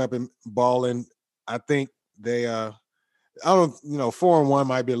showing up and balling. I think they, 4-1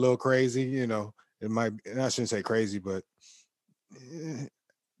 might be a little crazy, It might. I shouldn't say crazy, but I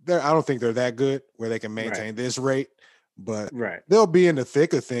don't think they're that good where they can maintain this rate. But they'll be in the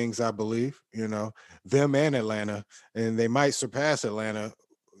thick of things, I believe, them and Atlanta, and they might surpass Atlanta,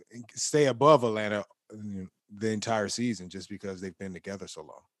 stay above Atlanta the entire season just because they've been together so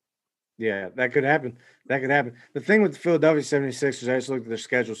long. Yeah, that could happen. The thing with the Philadelphia 76ers, I just looked at their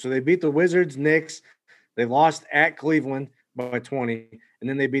schedule. So they beat the Wizards, Knicks, they lost at Cleveland by 20, and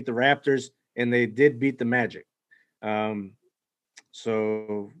then they beat the Raptors, and they did beat the Magic.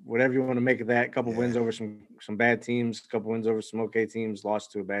 So whatever you want to make of that, a couple wins over some bad teams, a couple wins over some okay teams,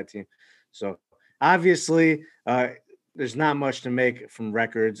 lost to a bad team. So obviously there's not much to make from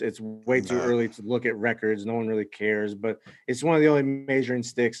records. It's way too early to look at records. No one really cares, but it's one of the only measuring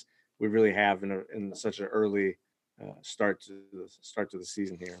sticks we really have in such an early start to the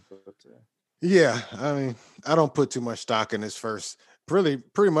season here. But yeah, I mean, I don't put too much stock in this pretty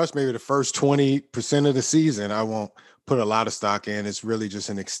much maybe the first 20% of the season. I won't put a lot of stock in. It's really just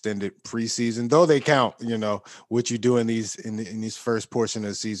an extended preseason, though they count. What you do in these first portion of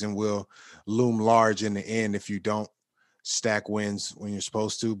the season will loom large in the end if you don't stack wins when you're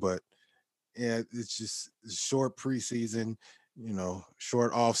supposed to. But yeah, it's just short preseason,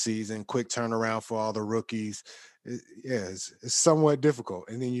 short off season, quick turnaround for all the rookies. It's somewhat difficult.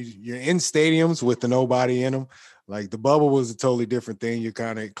 And then you're in stadiums with nobody in them. Like the bubble was a totally different thing. You're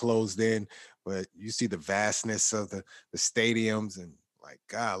kind of closed in, but you see the vastness of the stadiums and like,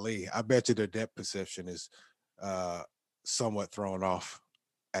 golly, I bet you the depth perception is somewhat thrown off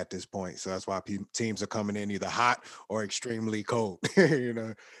at this point. So that's why teams are coming in either hot or extremely cold.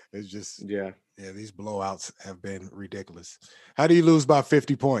 It's just, these blowouts have been ridiculous. How do you lose by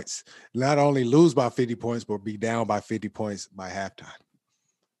 50 points? Not only lose by 50 points, but be down by 50 points by halftime.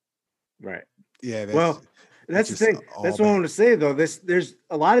 Right. Yeah. That's the thing. That's what I want to say, though. There's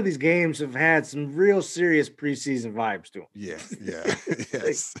a lot of these games have had some real serious preseason vibes to them. Yeah.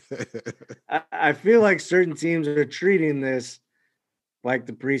 Yes. I feel like certain teams are treating this like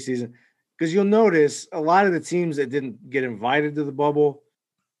the preseason, because you'll notice a lot of the teams that didn't get invited to the bubble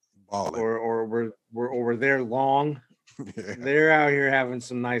or were there long, they're out here having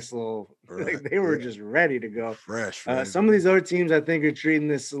some nice little, they were just ready to go. Fresh. Some of these other teams, I think, are treating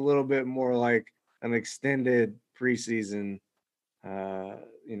this a little bit more like an extended preseason,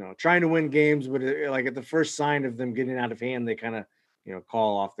 trying to win games, but like at the first sign of them getting out of hand, they kind of,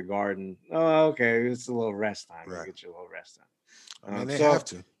 call off the guard and, oh, okay, it's a little rest time. Right. Get you a little rest time. I mean, they have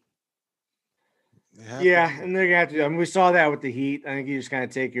to. And they're gonna have to. I mean, we saw that with the Heat. I think you just kind of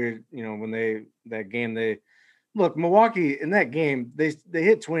take your, when Milwaukee in that game, they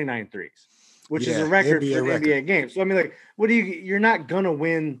hit 29 threes, which is a record for an NBA game. So I mean, like, you're not gonna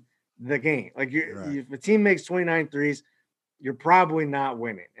win the game. Like, if a team makes 29 threes, you're probably not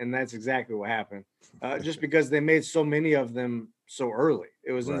winning, and that's exactly what happened. Just because they made so many of them so early,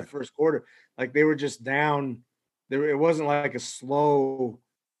 it was in the first quarter. Like they were just down. It wasn't like a slow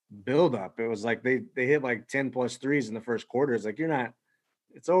build up. It was like they hit like 10 plus threes in the first quarter. It's like,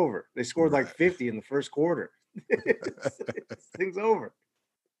 it's over. They scored like 50 in the first quarter. Thing's over.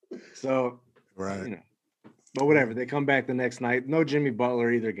 So, but whatever. They come back the next night. No Jimmy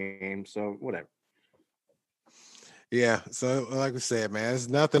Butler either game. So whatever. Yeah. So like we said, man, there's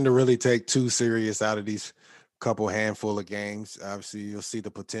nothing to really take too serious out of these couple handful of games. Obviously, you'll see the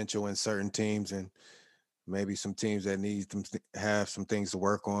potential in certain teams and maybe some teams that need them to have some things to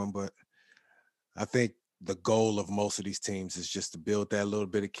work on. But I think the goal of most of these teams is just to build that little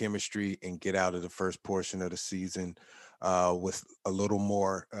bit of chemistry and get out of the first portion of the season with a little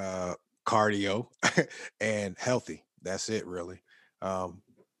more cardio and healthy. That's it, really.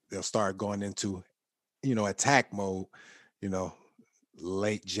 They'll start going into, attack mode, you know,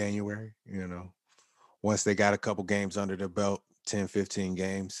 late January, once they got a couple games under their belt, 10, 15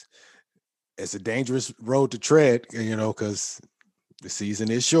 games. It's a dangerous road to tread, because the season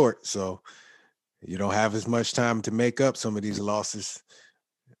is short. So you don't have as much time to make up some of these losses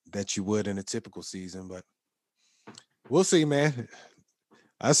that you would in a typical season. But we'll see, man.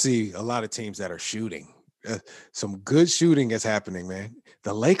 I see a lot of teams that are shooting. Some good shooting is happening, man.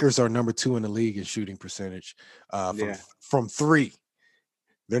 The Lakers are number 2 in the league in shooting percentage from 3.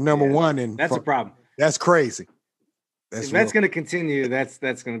 They're number 1, and that's a problem. That's crazy. If that's going to continue, that's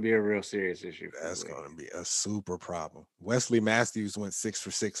going to be a real serious issue. That's going to be a super problem. Wesley Matthews went 6 for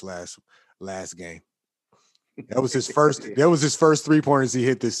 6 last game. That was his first. That was his first 3-pointers he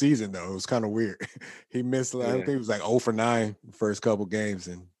hit this season, though. It was kind of weird. He missed. I think it was like 0 for 9 the first couple games,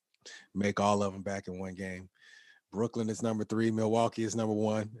 and make all of them back in one game. Brooklyn is number 3. Milwaukee is number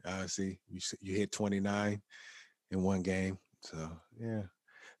 1. See, you hit 29 in one game. So yeah,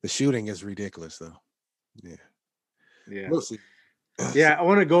 the shooting is ridiculous, though. Yeah. We'll see. Yeah, I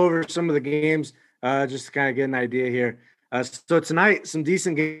want to go over some of the games just to kind of get an idea here. So tonight, some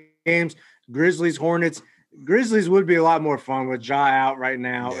decent games. Grizzlies, Hornets. Grizzlies would be a lot more fun with Ja out right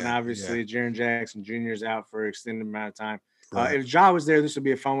now, and obviously Jaren Jackson Jr. is out for an extended amount of time. Right. If Ja was there, this would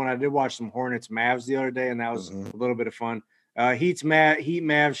be a fun one. I did watch some Hornets Mavs the other day, and that was a little bit of fun. Heat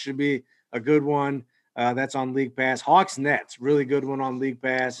Mavs should be a good one. That's on League Pass. Hawks Nets, really good one on League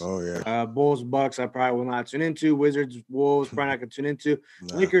Pass. Oh yeah. Bulls Bucks, I probably will not tune into. Wizards Wolves, probably not gonna tune into.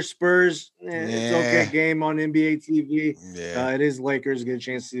 No. Lakers Spurs, it's okay game on NBA TV. Yeah. It is Lakers. Get a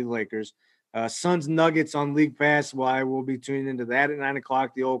chance to see the Lakers. Suns Nuggets on League Pass. Well, I will be tuning into that at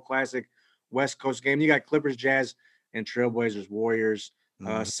 9:00. The old classic West Coast game. You got Clippers Jazz and Trailblazers Warriors.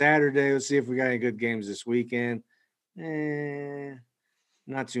 Saturday, let's see if we got any good games this weekend.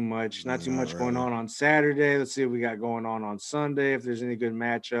 Not too much. Not too much going on Saturday. Let's see what we got going on Sunday. If there's any good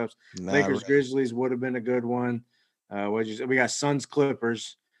matchups. Lakers Grizzlies would have been a good one. We got Suns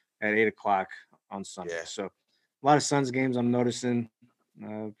Clippers at 8:00 on Sunday. Yeah. So a lot of Suns games I'm noticing.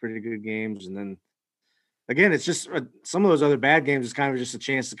 Pretty good games. And then again, it's just some of those other bad games is kind of just a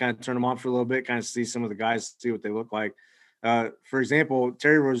chance to kind of turn them on for a little bit, kind of see some of the guys, see what they look like. For example,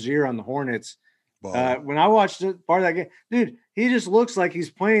 Terry Rozier on the Hornets. When I watched part of that game, dude, he just looks like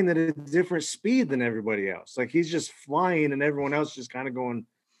he's playing at a different speed than everybody else. Like he's just flying and everyone else just kind of going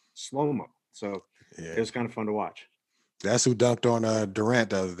slow-mo. So it was kind of fun to watch. That's who dunked on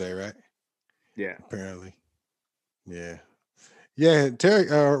Durant the other day, right? Yeah. Apparently. Yeah. Yeah, Terry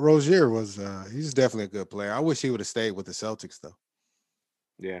Rozier was he's definitely a good player. I wish he would have stayed with the Celtics, though.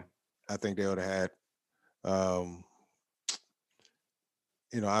 Yeah. I think they would have had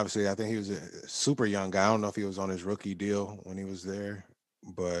obviously, I think he was a super young guy. I don't know if he was on his rookie deal when he was there,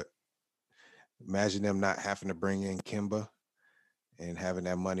 but imagine them not having to bring in Kemba and having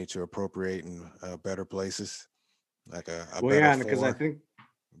that money to appropriate in better places, like because I think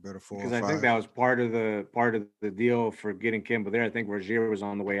that was part of the deal for getting Kemba there. I think Rozier was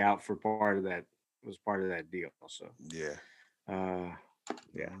on the way out for part of that deal. So yeah,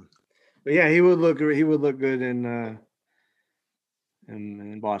 but yeah, he would look good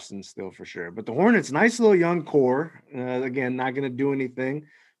in Boston still for sure. But the Hornets, nice little young core. Again, not going to do anything,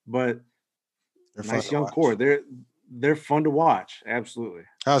 but nice young core. They're fun to watch. Absolutely.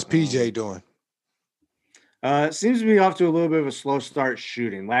 How's PJ doing? Seems to be off to a little bit of a slow start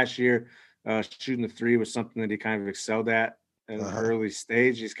shooting. Last year, shooting the 3 was something that he kind of excelled at an early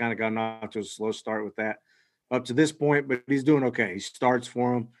stage. He's kind of gotten off to a slow start with that up to this point, but he's doing okay. He starts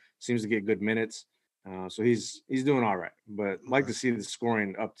for him, seems to get good minutes. So he's doing all right, but like to see the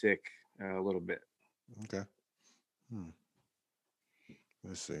scoring uptick a little bit. Okay.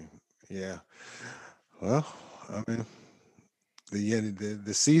 Let's see. Yeah. Well, I mean,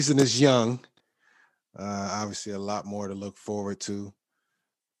 the season is young. Obviously, a lot more to look forward to.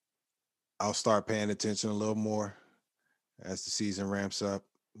 I'll start paying attention a little more as the season ramps up,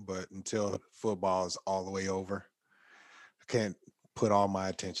 but until football is all the way over, I can't put all my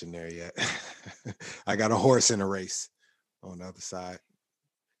attention there yet. I got a horse in a race on the other side.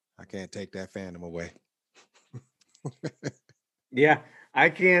 I can't take that fandom away. Yeah, I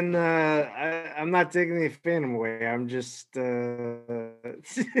can. I'm not taking the fandom away. I'm just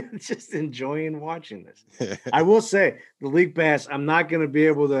just enjoying watching this. I will say the League Pass, I'm not going to be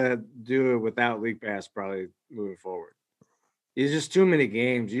able to do it without League Pass probably moving forward. It's just too many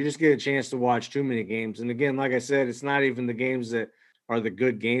games. You just get a chance to watch too many games. And again, like I said, it's not even the games that are the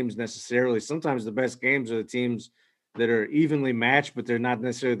good games necessarily. Sometimes the best games are the teams that are evenly matched, but they're not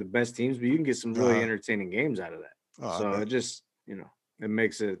necessarily the best teams, but you can get some really entertaining games out of that. So it just, it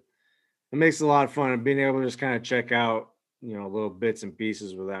makes it a lot of fun, and being able to just kind of check out, little bits and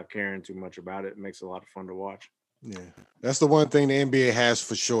pieces without caring too much about it. It makes it a lot of fun to watch. Yeah. That's the one thing the NBA has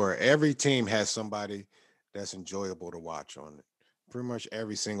for sure. Every team has somebody that's enjoyable to watch on it. Pretty much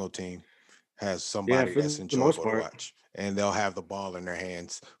every single team has somebody that's enjoyable to watch, and they'll have the ball in their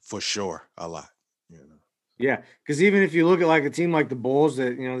hands for sure a lot. Yeah, because even if you look at like a team like the Bulls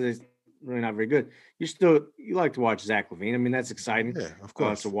that they're really not very good, you like to watch Zach LaVine. I mean, that's exciting. Yeah, of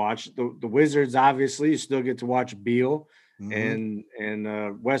course. To watch the Wizards. Obviously, you still get to watch Beal and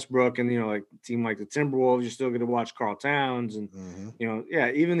Westbrook, and like a team like the Timberwolves, you still get to watch Karl Towns, and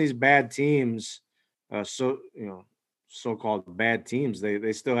even these bad teams, so-called bad teams,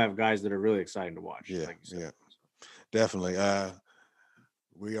 they still have guys that are really exciting to watch. Yeah, like you said. yeah, definitely.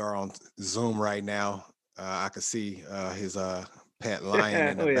 We are on Zoom right now. I can see his pet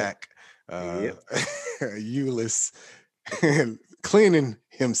lion in the back. Ulyss cleaning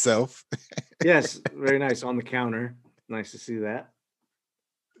himself. Yes, very nice on the counter. Nice to see that.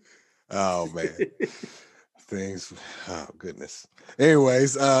 Oh man. Things. Oh goodness.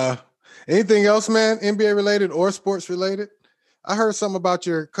 Anyways, anything else, man? NBA related or sports related? I heard something about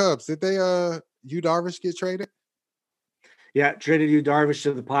your Cubs. Did they Yu Darvish get traded? Yeah, traded Yu Darvish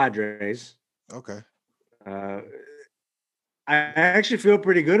to the Padres. Okay. I actually feel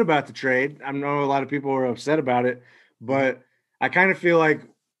pretty good about the trade. I know a lot of people are upset about it, but I kind of feel like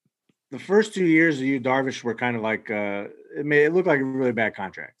the first 2 years of Yu Darvish were kind of like it looked like a really bad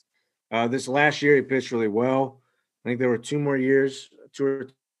contract. This last year he pitched really well. I think there were 2 or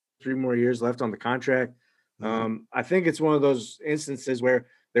 3 more years left on the contract. I think it's one of those instances where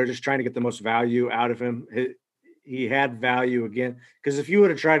they're just trying to get the most value out of him. He had value again, because if you would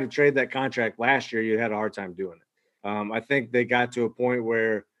have tried to trade that contract last year, you'd had a hard time doing it. I think they got to a point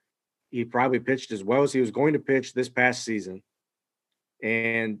where he probably pitched as well as he was going to pitch this past season,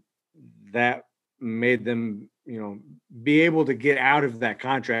 and that made them, be able to get out of that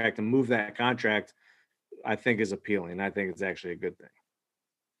contract and move that contract, I think is appealing. I think it's actually a good thing.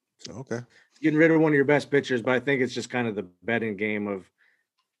 So, okay. Getting rid of one of your best pitchers, but I think it's just kind of the betting game of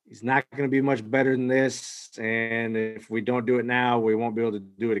he's not going to be much better than this. And if we don't do it now, we won't be able to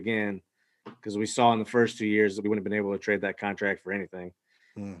do it again, because we saw in the first 2 years that we wouldn't have been able to trade that contract for anything.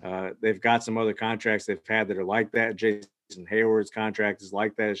 They've got some other contracts they've had that are like that. Jason Hayward's contract is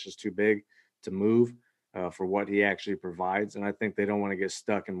like that. It's just too big to move for what he actually provides. And I think they don't want to get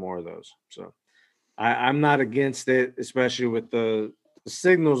stuck in more of those. So I'm not against it, especially with the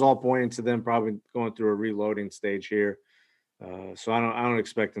signals all pointing to them probably going through a reloading stage here. So I don't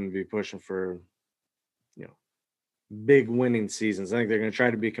expect them to be pushing for, big winning seasons. I think they're going to try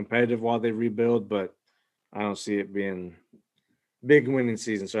to be competitive while they rebuild, but I don't see it being big winning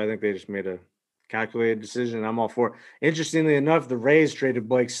season. So I think they just made a calculated decision, and I'm all for it. Interestingly enough, the Rays traded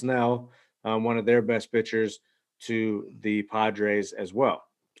Blake Snell, one of their best pitchers, to the Padres as well.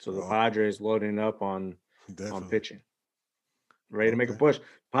 So the Padres loading up on pitching, ready to make a push.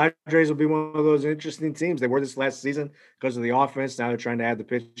 Padres will be one of those interesting teams. They were this last season because of the offense. Now they're trying to add the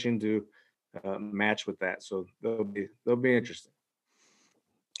pitching to match with that. So they'll be interesting.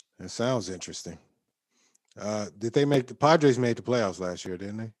 It sounds interesting. Did they make the Padres made the playoffs last year,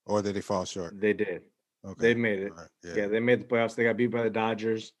 didn't they? Or did they fall short? They did. Okay. They made it. Right. Yeah, they made the playoffs. They got beat by the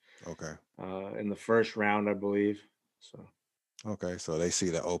Dodgers. Okay. In the first round, I believe. So. Okay, so they see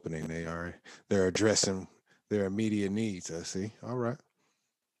the opening. They're addressing their immediate needs. I see. All right.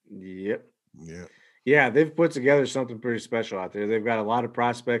 Yep. Yeah. Yeah, they've put together something pretty special out there. They've got a lot of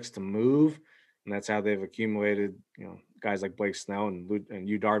prospects to move, and that's how they've accumulated, guys like Blake Snell and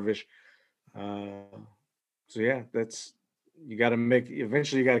Yu Darvish. So yeah, you got to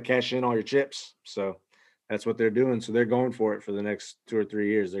eventually you got to cash in all your chips. So that's what they're doing. So they're going for it for the next 2 or 3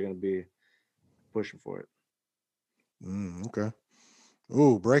 years. They're going to be pushing for it. Okay.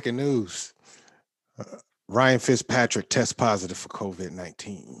 Ooh, breaking news. Ryan Fitzpatrick tests positive for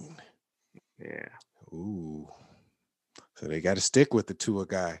COVID-19. Yeah. Ooh. So they got to stick with the Tua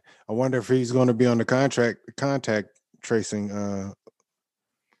guy. I wonder if he's going to be on the contact tracing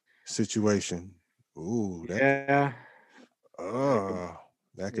situation. Ooh. Yeah. Oh,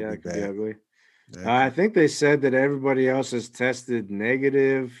 that could be bad. Be ugly. I think they said that everybody else has tested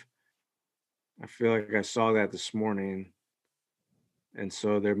negative. I feel like I saw that this morning. and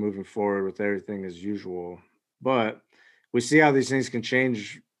so they're moving forward with everything as usual. But we see how these things can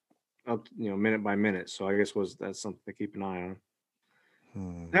change up, minute by minute. So I guess that's something to keep an eye on.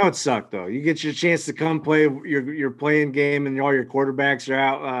 That would suck though. You get your chance to come play your playing game, and all your quarterbacks are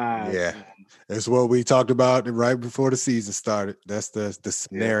out. Yeah, that's what we talked about right before the season started. That's the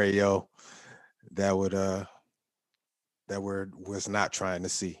scenario that was not trying to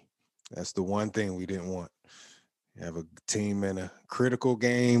see. That's the one thing we didn't want. You have a team in a critical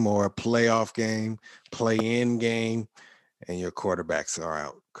game or a playoff game, play-in game, and your quarterbacks are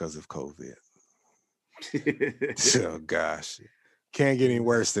out because of COVID. Oh gosh, can't get any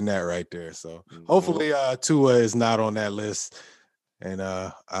worse than that right there. So hopefully Tua is not on that list, and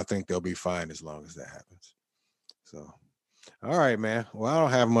I think they'll be fine as long as that happens. So, all right, man. Well, I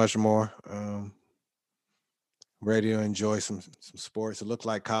don't have much more. Ready to enjoy some sports. It looks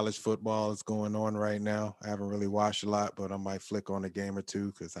like college football is going on right now. I haven't really watched a lot, but I might flick on a game or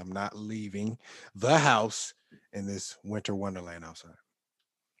two because I'm not leaving the house in this winter wonderland outside.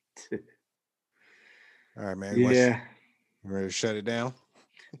 All right, man. Yeah. You ready to shut it down?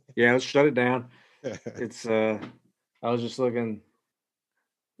 Yeah, let's shut it down. It's I was just looking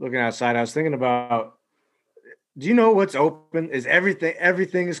outside. I was thinking about, do you know what's open? Is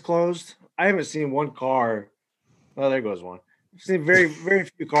everything is closed? I haven't seen one car. Oh, there goes one. I've seen very, very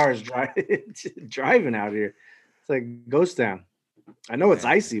few cars driving out here. It's like ghost town. I know it's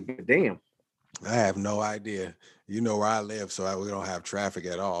icy, but damn. I have no idea. You know where I live, so we don't have traffic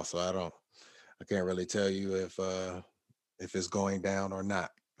at all. So I can't really tell you if it's going down or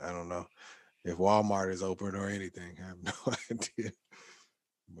not. I don't know if Walmart is open or anything. I have no idea.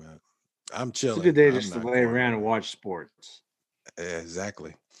 But I'm chilling. It's a good day just to lay around and watch sports.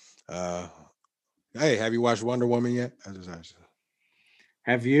 Exactly. Hey, have you watched Wonder Woman yet?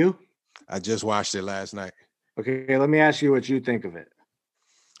 Have you? I just watched it last night. Okay, let me ask you what you think of it.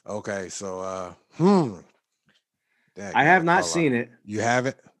 Okay, so I have not seen it. You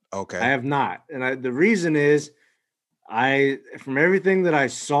haven't? Okay. I have not. And the reason is from everything that I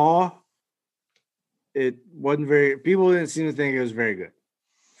saw, it wasn't people didn't seem to think it was very good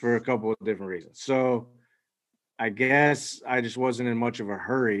for a couple of different reasons. So I guess I just wasn't in much of a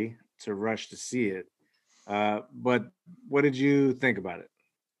hurry to rush to see it. But what did you think about it?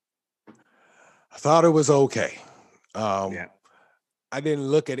 I thought it was okay. Yeah. I didn't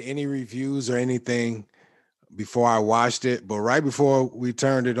look at any reviews or anything before I watched it, but right before we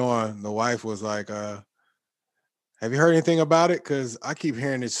turned it on, the wife was like, have you heard anything about it? Because I keep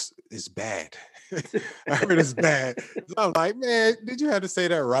hearing it's bad. I heard it's bad. So I'm like, man, did you have to say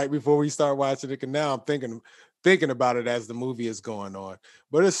that right before we start watching it? Because now I'm thinking about it as the movie is going on.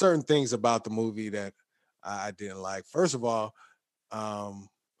 But there's certain things about the movie that I didn't like. First of all, I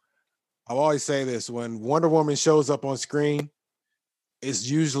always say this: when Wonder Woman shows up on screen, it's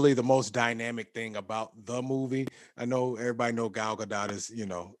usually the most dynamic thing about the movie. I know everybody know Gal Gadot is,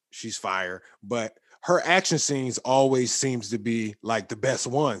 she's fire, but her action scenes always seems to be like the best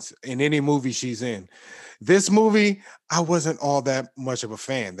ones in any movie she's in. This movie, I wasn't all that much of a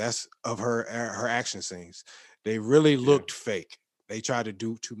fan. That's of her action scenes. They really looked fake. They tried to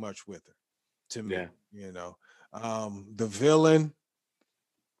do too much with her, to me. The villain.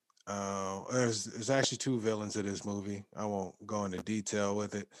 There's actually two villains in this movie. I won't go into detail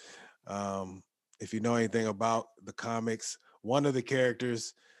with it. If you know anything about the comics, one of the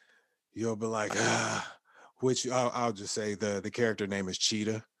characters, you'll be like, which I'll just say the character name is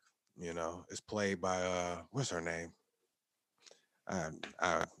Cheetah. It's played by what's her name?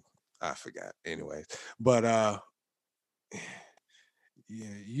 I forgot. Anyways, but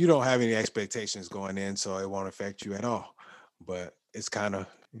you don't have any expectations going in, so it won't affect you at all. But it's kind of,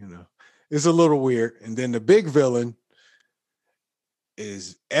 it's a little weird. And then the big villain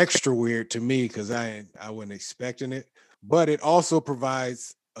is extra weird to me because I wasn't expecting it, but it also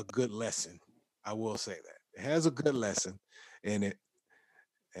provides a good lesson. I will say that it has a good lesson in it,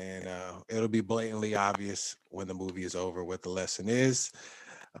 and it'll be blatantly obvious when the movie is over what the lesson is.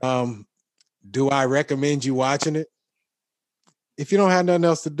 Do I recommend you watching it? If you don't have nothing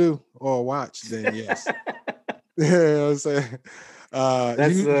else to do or watch, then yes. You know what I'm saying?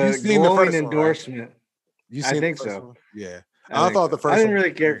 That's the glowing endorsement. Right? I think so. One? Yeah. I thought the first one. I didn't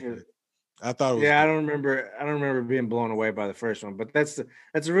really care for it. I thought it was. Yeah, good. I don't remember being blown away by the first one, but that's a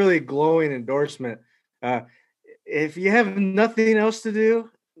really glowing endorsement. If you have nothing else to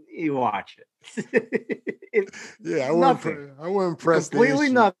do, you watch it. I wouldn't press completely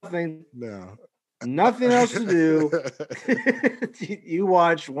nothing. No. Nothing else to do. You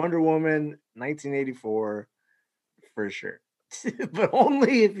watch Wonder Woman 1984 for sure. But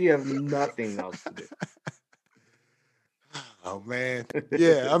only if you have nothing else to do. Oh man.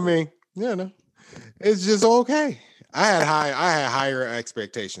 Yeah, I mean, it's just okay. I had higher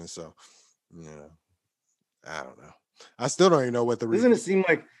expectations, so I don't know. I still don't even know what the Doesn't it seem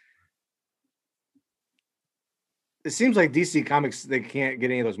like it seems like DC Comics they can't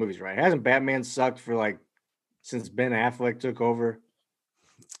get any of those movies right? Hasn't Batman sucked for like since Ben Affleck took over?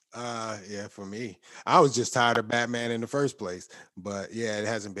 Yeah, for me. I was just tired of Batman in the first place. But yeah, it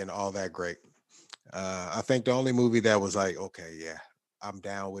hasn't been all that great. I think the only movie that was like, okay, yeah, I'm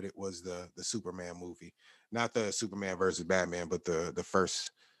down with it was the Superman movie. Not the Superman versus Batman, but the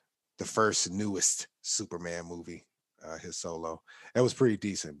first newest Superman movie, his solo. It was pretty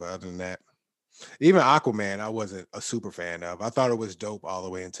decent. But other than that, even Aquaman, I wasn't a super fan of. I thought it was dope all the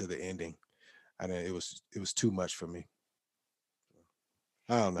way into the ending. I didn't, it was too much for me.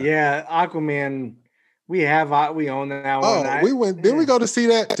 I don't know. Yeah, Aquaman. We own that one. Oh, we went. Didn't we go to see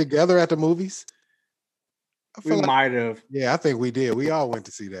that together at the movies? I We feel like, might have. yeah, I think we did. We all went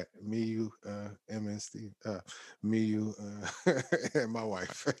to see that. Me, you, Emma and Steve. Me, you, and my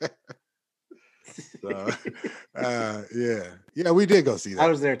wife. So, yeah, we did go see that. I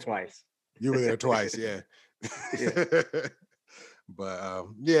was there twice. You were there twice, yeah. Yeah. But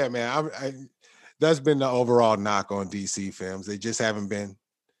yeah, man, that's been the overall knock on DC films. They just haven't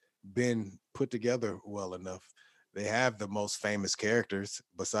been put together well enough. They have the most famous characters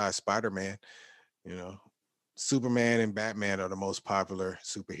besides Spider-Man. Superman and Batman are the most popular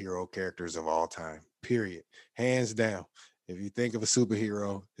superhero characters of all time. Period. Hands down. If you think of a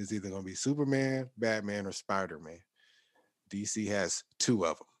superhero, it's either going to be Superman, Batman, or Spider-Man. DC has two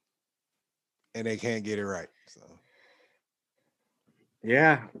of them, and they can't get it right. So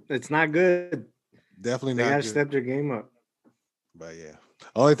Yeah, it's not good. definitely They not gotta good. step their game up. But yeah,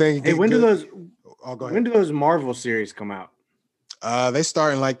 only thing. Hey, when do good, those go ahead. when do those Marvel series come out? They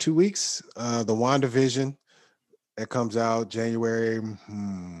start in like 2 weeks. The WandaVision that comes out January,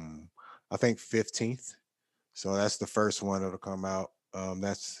 I think 15th. So that's the first one that'll come out.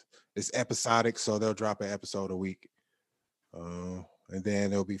 It's episodic, so they'll drop an episode a week. And then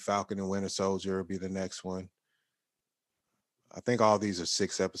there'll be Falcon and Winter Soldier will be the next one. I think all these are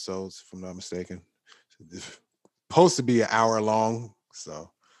 6 episodes, if I'm not mistaken. So it's supposed to be an hour long,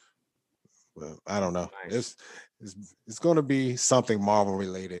 so but I don't know. Nice. It's going to be something Marvel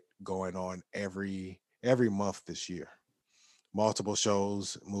related going on every month this year. Multiple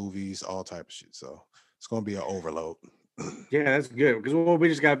shows, movies, all type of shit. So it's going to be an overload. Yeah, that's good because we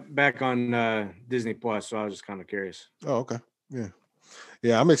just got back on Disney Plus, so I was just kind of curious. Oh, okay.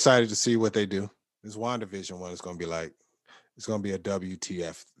 Yeah. I'm excited to see what they do. This WandaVision one is going to be like it's going to be a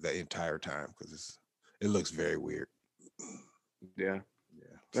WTF the entire time because it looks very weird. Yeah,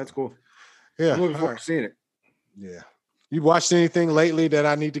 that's so, cool. Yeah, I'm looking forward to seeing it. Yeah, you watched anything lately that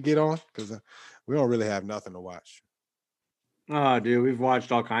I need to get on? Because we don't really have nothing to watch. Oh, dude, we've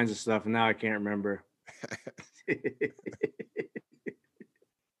watched all kinds of stuff, and now I can't remember.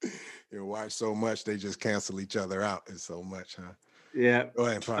 You watch so much, they just cancel each other out. It's so much, huh? Yeah. Go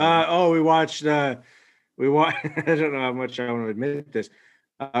ahead. We watched. I don't know how much I want to admit this.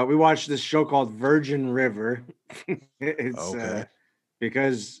 We watched this show called Virgin River. It's okay.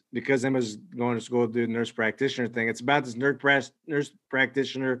 Because Emma's going to school to do the nurse practitioner thing. It's about this nurse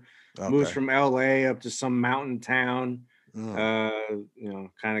practitioner moves from LA up to some mountain town.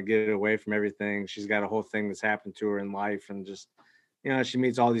 Kind of get away from everything. She's got a whole thing that's happened to her in life, and just she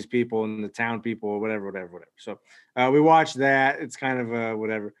meets all these people and the town people or whatever. So we watched that. It's kind of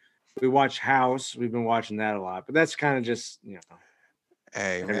whatever. We watch House. We've been watching that a lot, but that's kind of just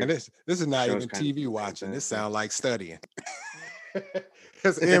Hey man, this is not even TV watching. This sounds like studying.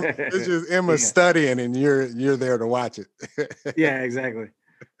 It's just Emma studying, and you're there to watch it. Yeah, exactly.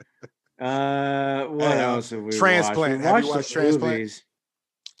 What else have we Transplant? watched? Have you watched Transplant? Movies.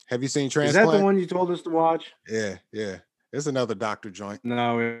 Have you seen Transplant? Is that the one you told us to watch? Yeah. It's another doctor joint.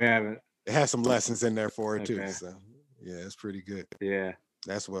 No, we haven't. It has some lessons in there for it too. So yeah, it's pretty good. Yeah.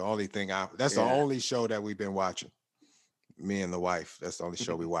 That's the only thing the only show that we've been watching. Me and the wife. That's the only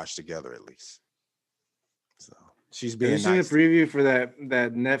show we watched together at least. So she's being nice. Have you seen the preview for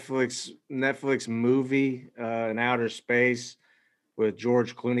that Netflix movie in outer space with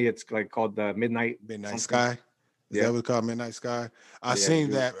George Clooney? It's like called the Midnight Sky. Is that what it's called? Midnight Sky? I seen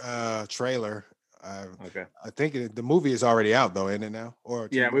that trailer. Okay. I think the movie is already out though, isn't it now?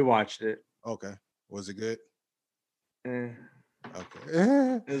 Yeah, we watched it. Okay. Was it good? Okay.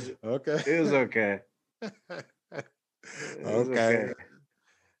 Okay. It was okay. Okay.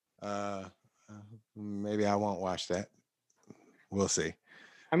 Maybe I won't watch that. We'll see.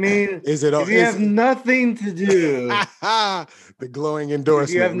 I mean, if you have nothing to do, the glowing endorsement.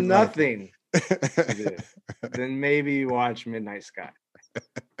 If you have nothing, Then maybe watch Midnight Sky.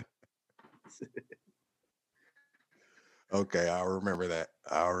 Okay, I'll remember that.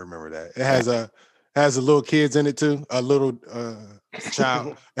 It has a little kids in it too. A little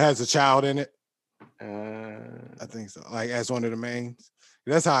child. It has a child in it. I think so. Like as one of the mains.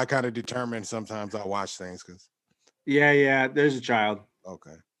 That's how I kind of determine sometimes I watch things because. Yeah. There's a child.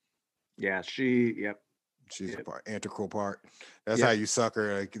 Okay. Yeah, she's a part, integral part. That's how you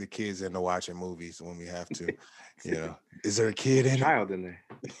sucker the kids into watching movies when we have to. Is there a kid in child in there?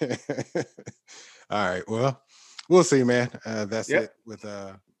 All right. Well, we'll see, man. That's it with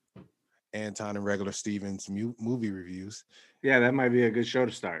Anton and Regular Stevens movie reviews. Yeah, that might be a good show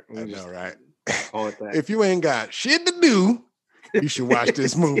to start. I know, right? Call it that. If you ain't got shit to do, you should watch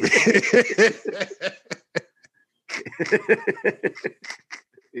this movie.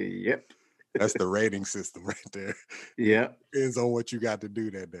 Yep. That's the rating system right there. Yep. Depends on what you got to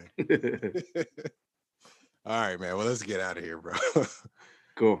do that day. All right, man. Well, let's get out of here, bro.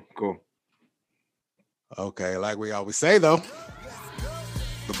 Cool. Okay, like we always say, though,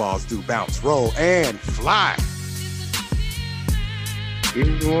 the balls do bounce, roll, and fly.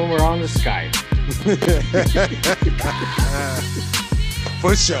 Even when we're on the Skype.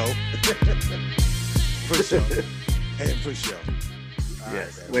 For sure. For sure. And for sure.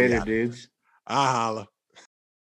 Yes. Later, dudes. I holla.